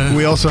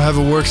 We also have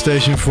a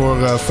workstation for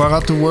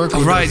Farhad to work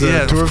with. Right,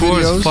 yeah, tour of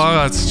course, videos.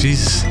 Farhad.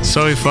 Jesus,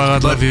 sorry,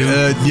 Farhad, love you.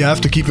 You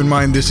have to keep in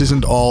mind this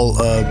isn't all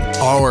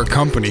our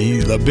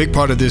company. A big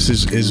part of this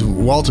is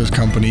Walter's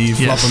company,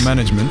 Flapper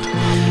Management.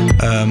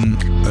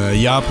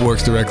 Jaap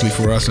works directly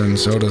for us, and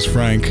so does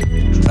Frank.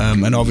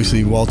 And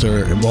obviously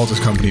Walter's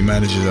company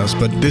manages us.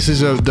 But this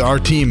is our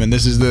team, and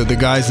this is the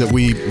guys that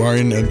we are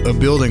in a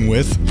building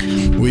with.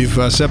 We've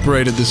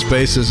separated the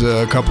spaces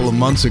a couple of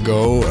months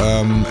ago,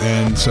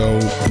 and so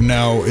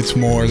now it's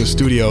more the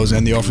studios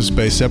and the office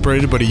space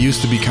separated, but it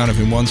used to be kind of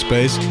in one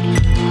space.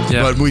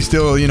 Yeah. But we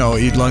still,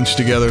 eat lunch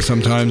together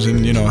sometimes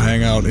and,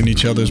 hang out in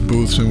each other's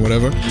booths and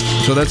whatever.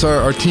 So that's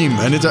our team.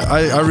 And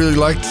I really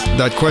liked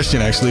that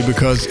question, actually,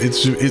 because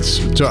it's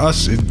to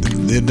us,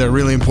 they're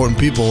really important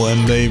people,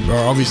 and they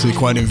are obviously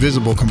quite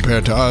invisible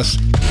compared to us.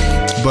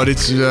 But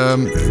it's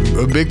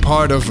a big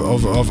part of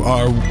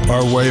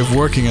our way of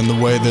working, and the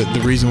way that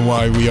the reason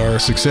why we are a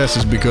success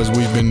is because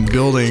we've been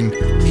building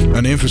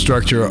an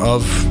infrastructure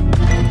of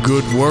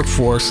good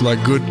workforce,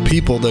 like good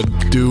people that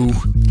do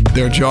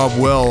their job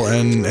well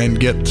and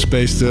get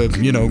space to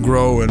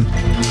grow. And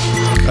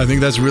I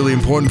think that's really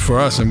important for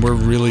us, and we're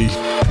really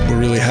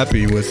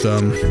happy with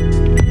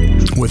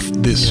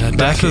this. Yeah,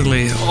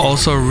 definitely.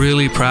 Also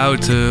really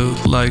proud to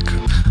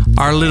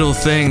our little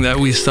thing that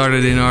we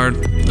started in our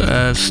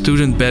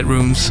student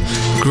bedrooms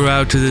grew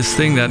out to this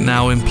thing that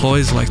now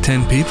employs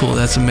 10 people.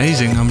 That's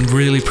amazing. I'm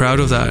really proud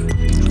of that.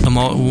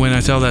 When I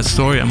tell that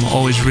story, I'm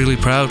always really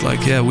proud.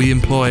 We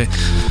employ,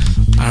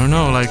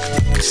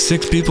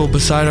 6 people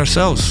beside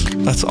ourselves.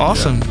 That's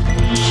awesome.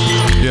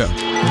 Yeah.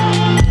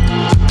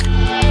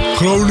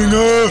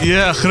 Groningen!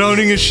 Yeah,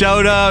 Groningen,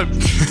 shout out!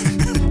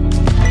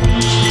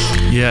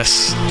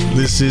 Yes.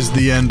 This is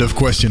the end of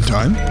question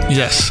time.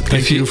 Yes.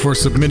 Thank you for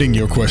submitting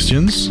your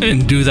questions.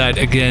 And do that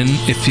again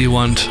if you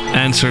want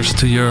answers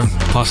to your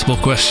possible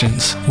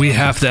questions. We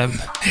have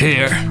them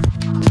here.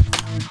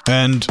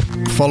 And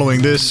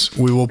following this,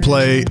 we will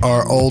play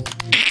our old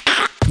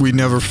We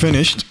Never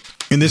Finished.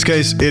 In this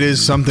case, it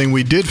is something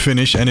we did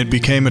finish, and it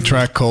became a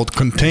track called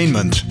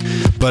Containment.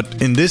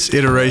 But in this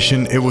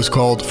iteration, it was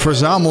called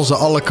Verzamel ze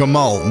alle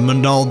kamal,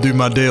 Menal du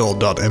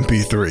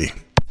Madeel.mp3.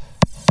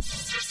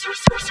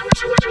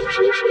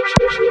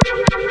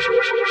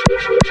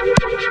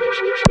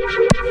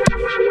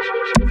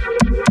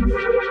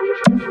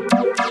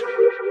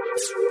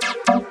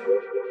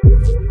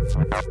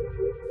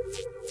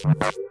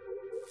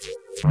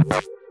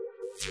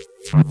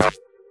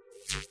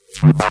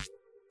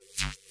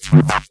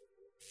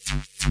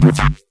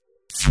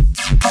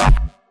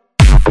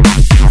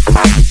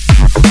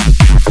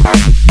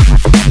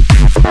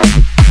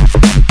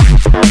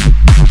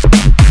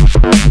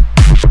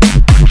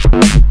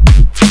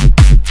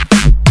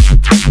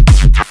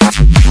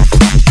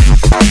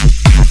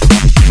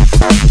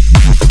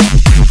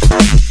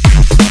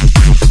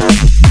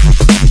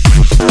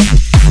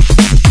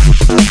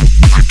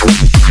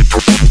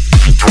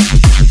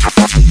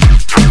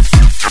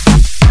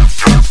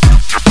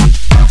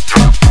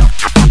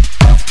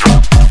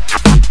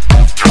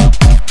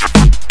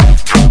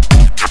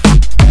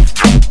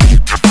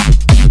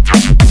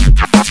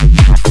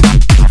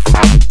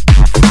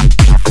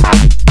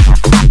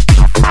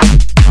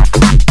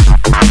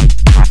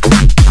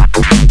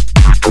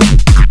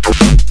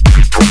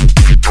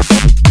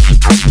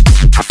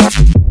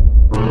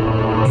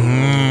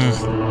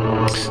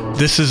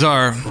 This is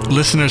our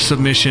listener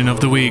submission of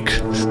the week.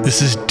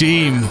 This is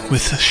Deem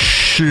with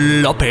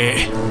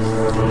Sloppy.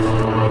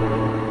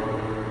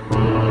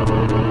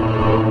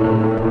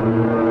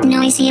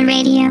 Noisy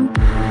Radio.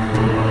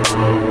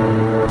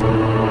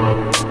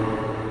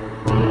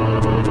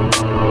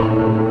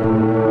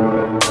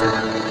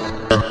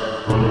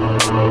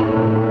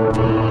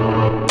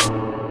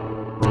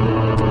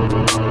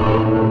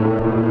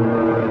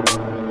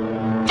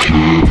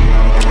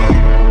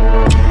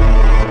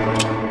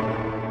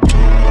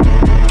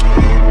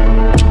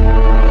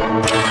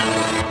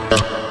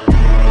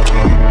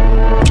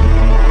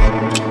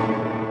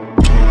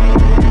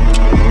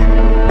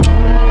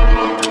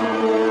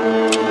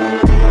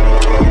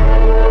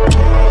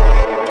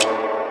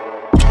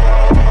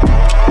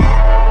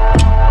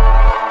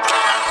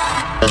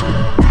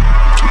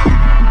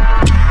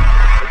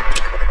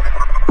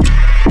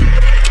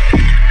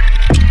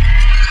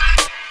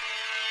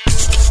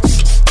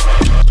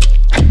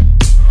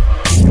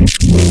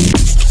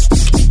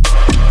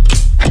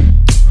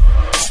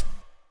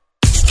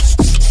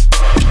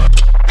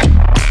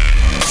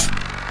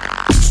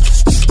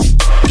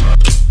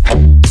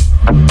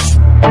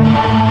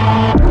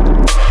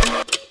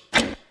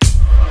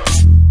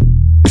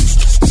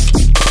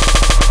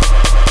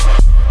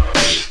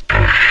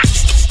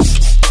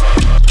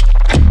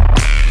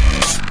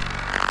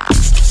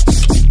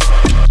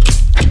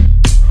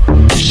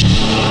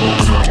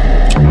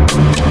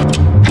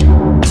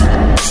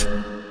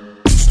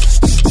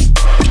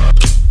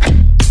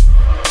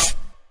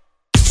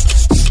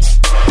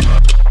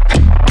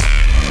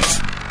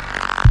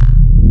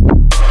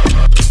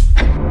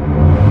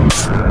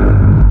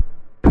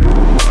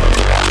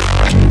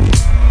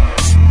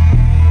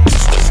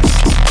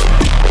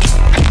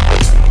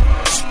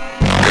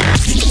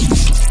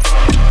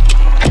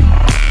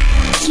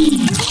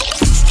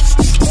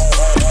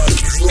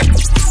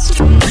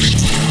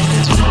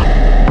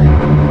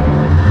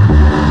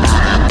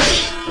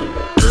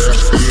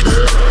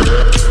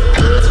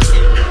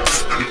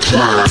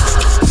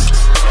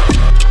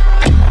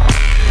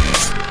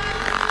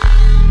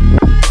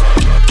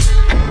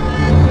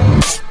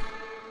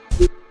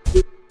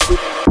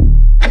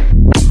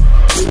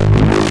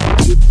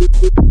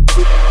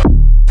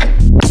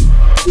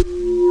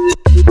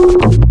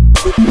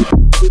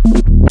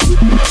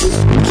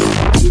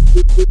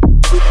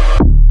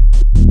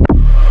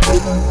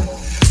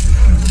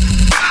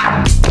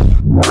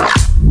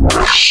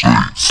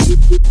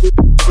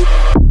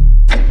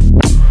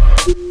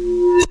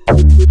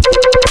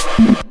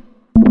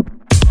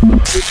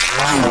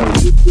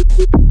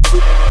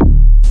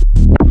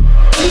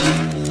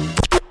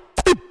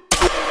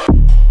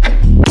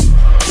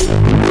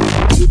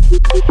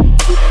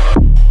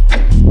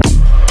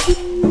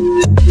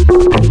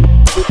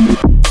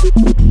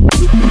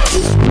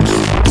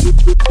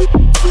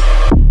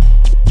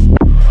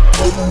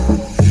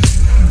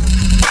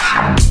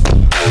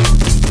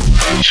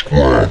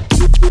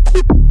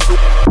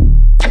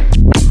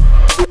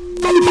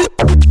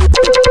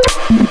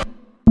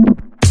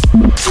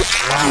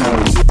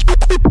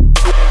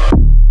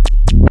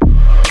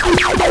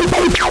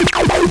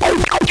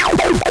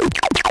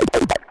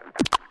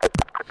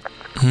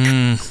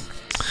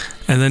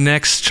 And the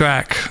next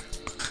track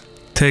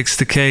takes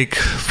the cake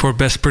for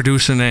best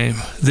producer name.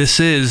 This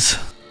is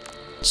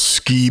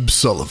Skeeb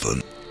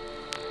Sullivan.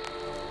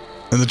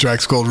 And the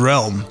track's called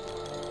Realm.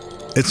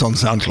 It's on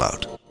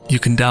SoundCloud. You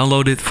can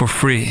download it for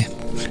free.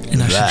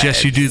 And I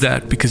suggest you do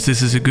that because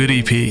this is a good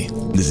EP.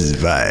 This is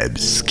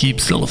Vibes.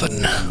 Skeeb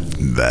Sullivan.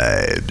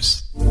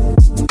 Vibes.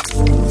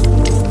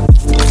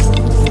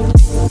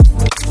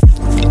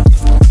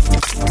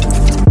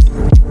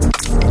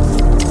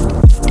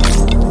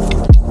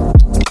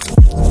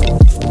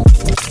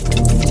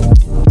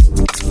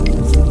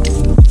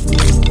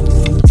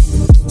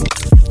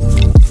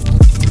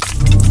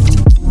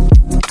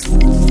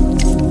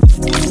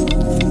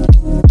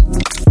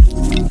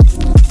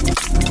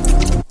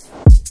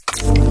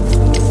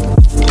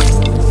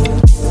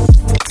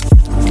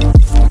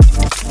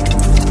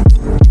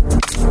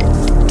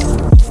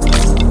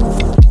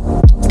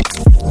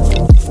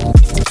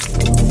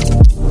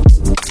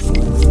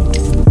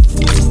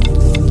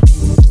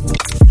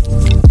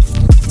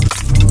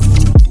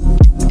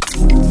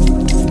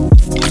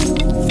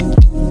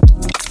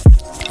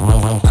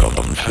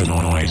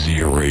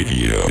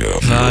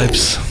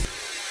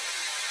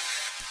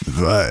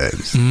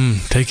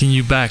 Taking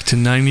you back to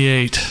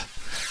 98.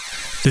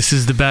 This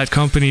is the Bad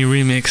Company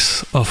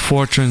remix of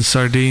Fortune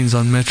Sardines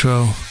on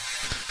Metro.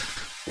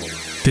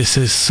 This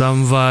is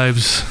some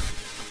vibes,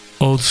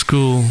 old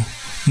school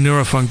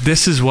Neurofunk.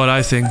 This is what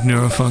I think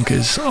Neurofunk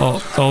is.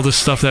 All the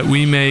stuff that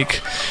we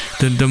make,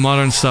 the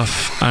modern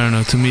stuff, I don't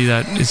know, to me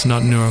that is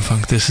not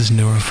Neurofunk. This is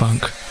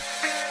Neurofunk.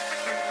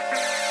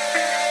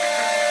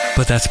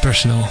 But that's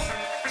personal.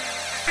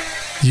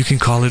 You can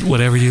call it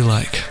whatever you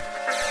like.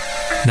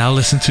 Now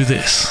listen to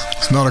this.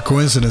 It's not a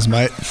coincidence,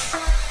 mate.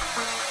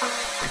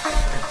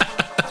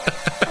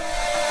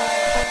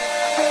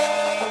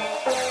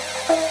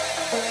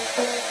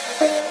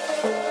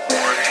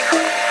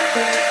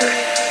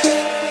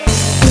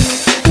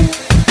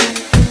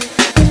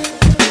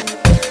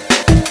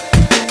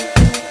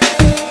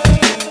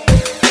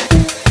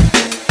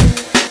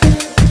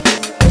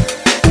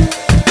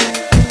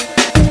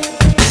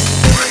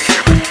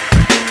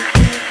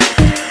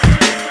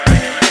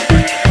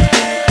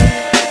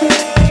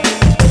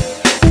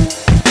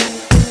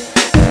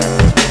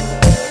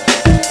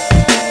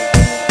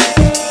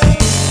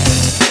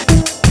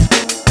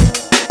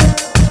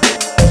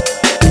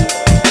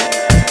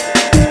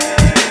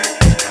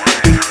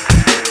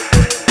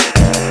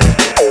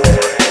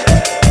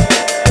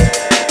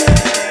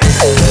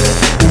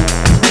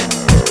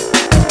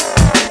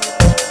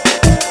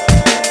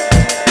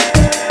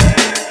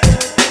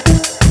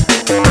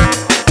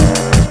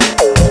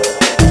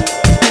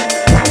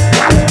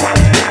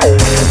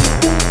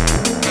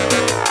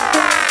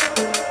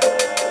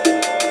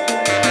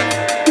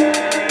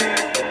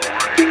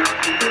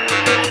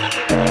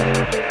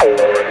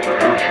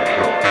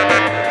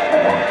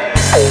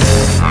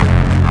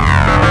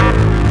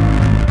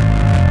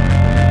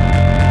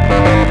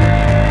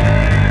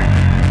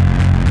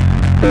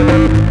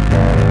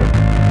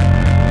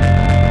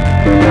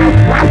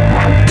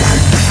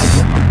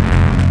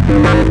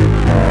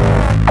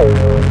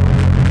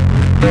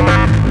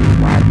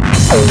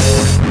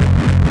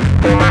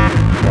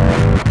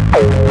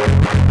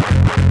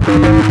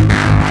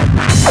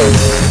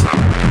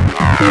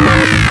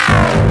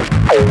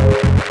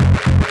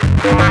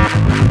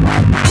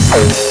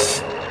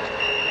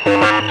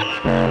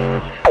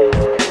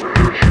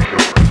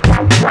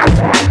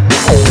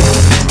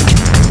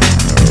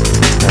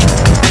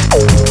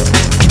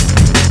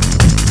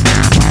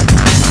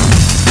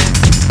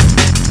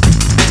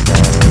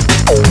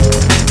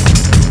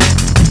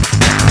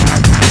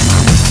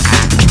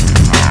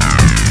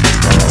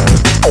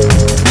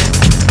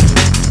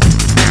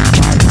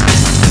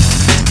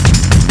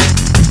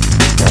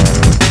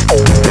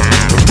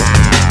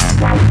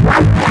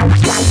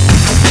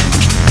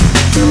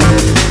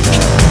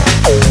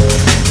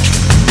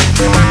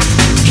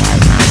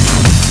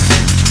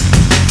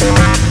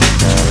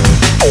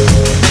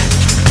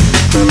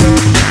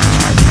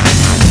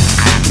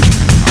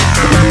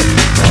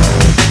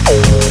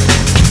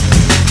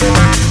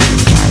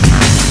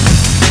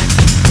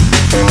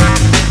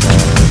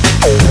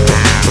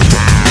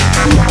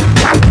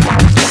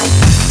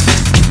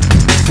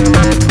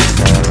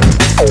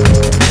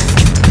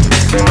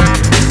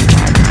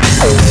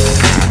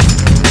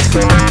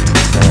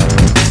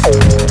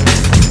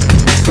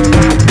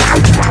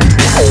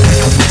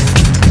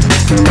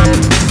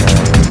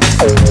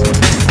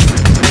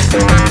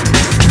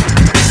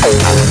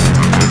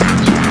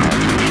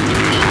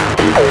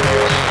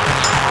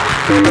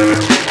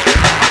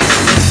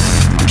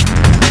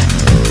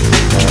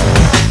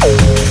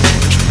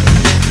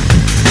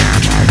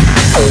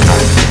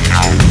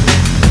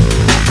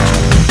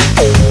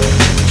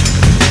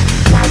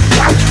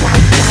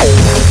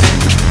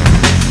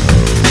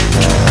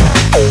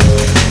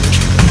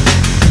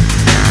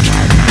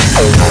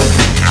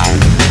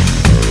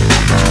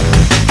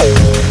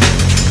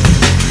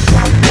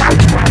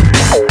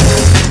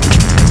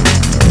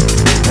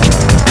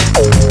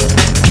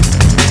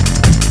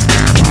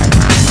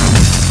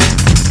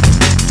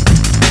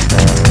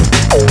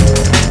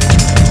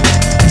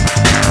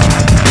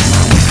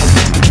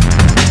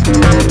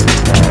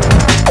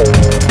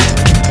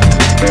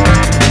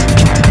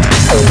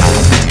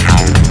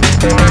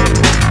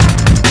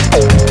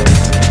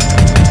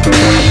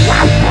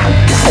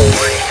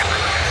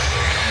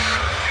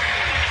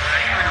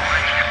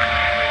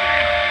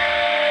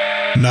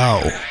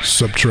 Now,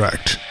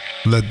 subtract.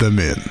 Let them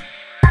in.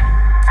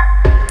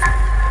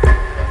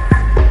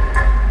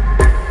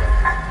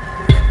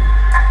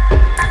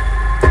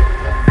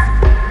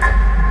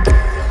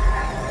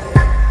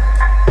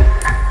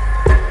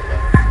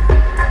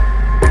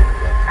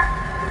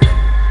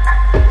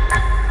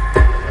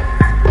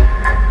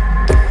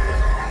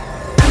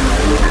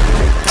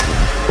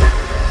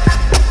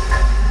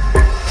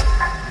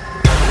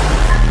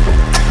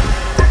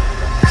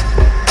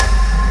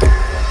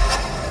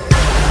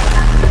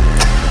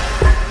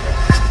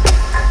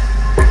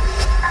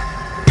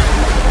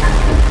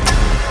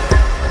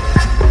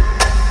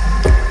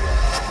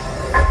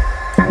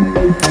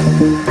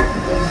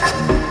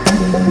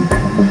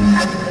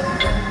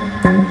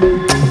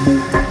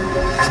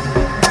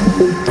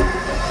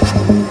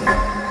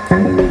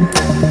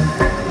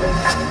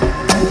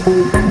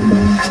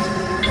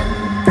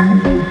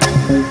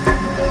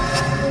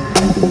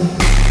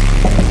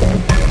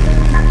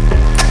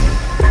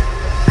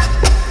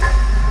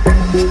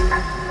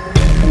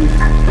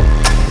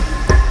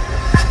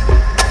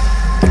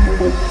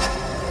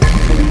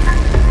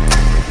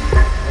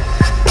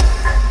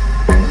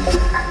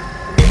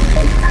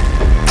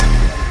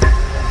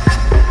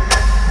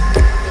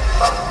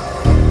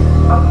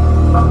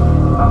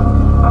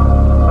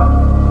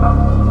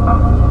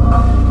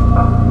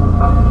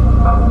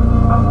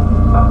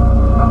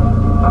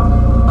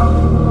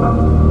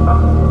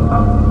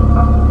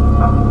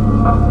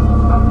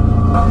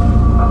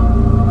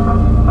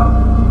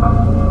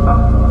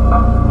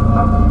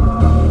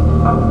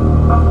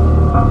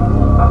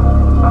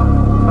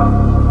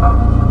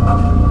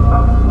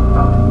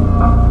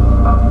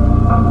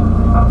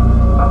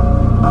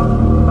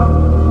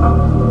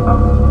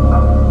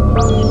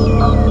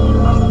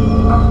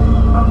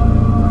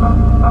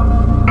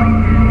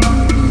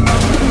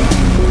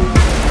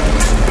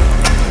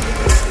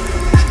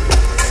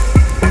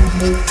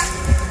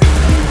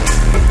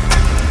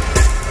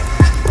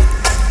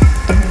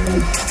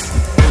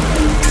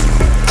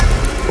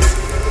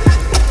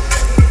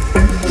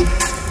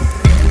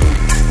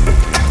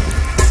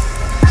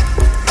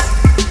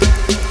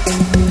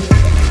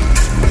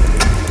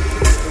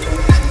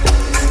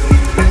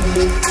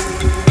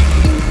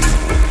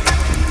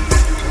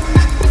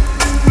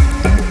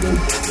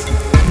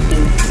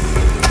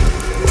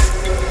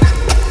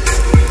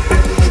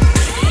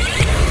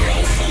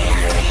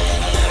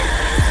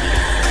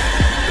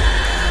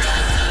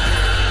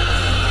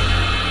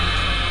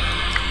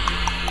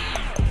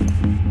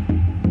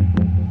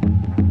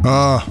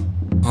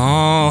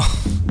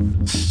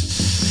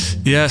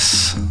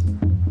 Yes,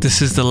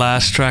 this is the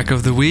last track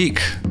of the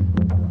week.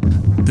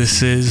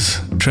 This is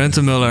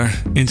Trentemøller,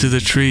 Into the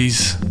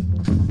Trees,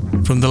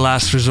 from The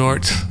Last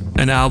Resort,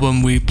 an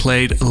album we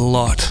played a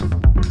lot.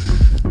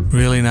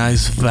 Really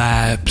nice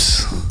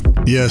vibes.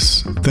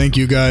 Yes, thank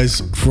you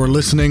guys for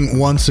listening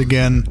once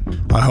again.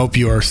 I hope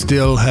you are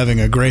still having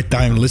a great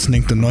time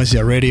listening to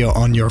Noisia Radio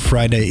on your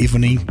Friday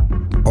evening.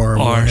 Or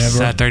whenever.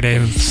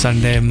 Saturday,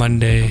 Sunday,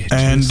 Monday,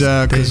 and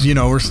because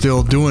we're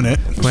still doing it,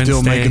 Wednesday,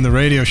 still making the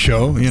radio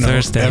show,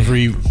 Thursday.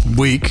 Every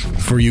week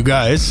for you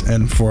guys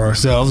and for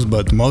ourselves,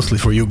 but mostly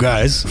for you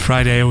guys.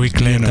 Friday a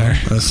week later.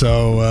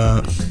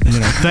 So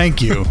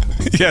thank you.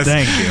 Yes,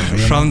 thank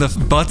you. From the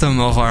bottom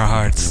of our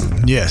hearts.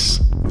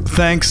 Yes,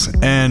 thanks,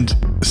 and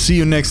see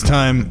you next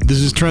time. This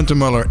is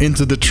Trentemøller,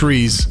 Into the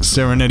Trees,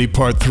 Serenity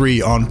Part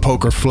 3 on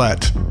Poker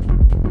Flat.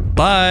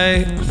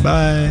 Bye.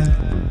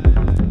 Bye.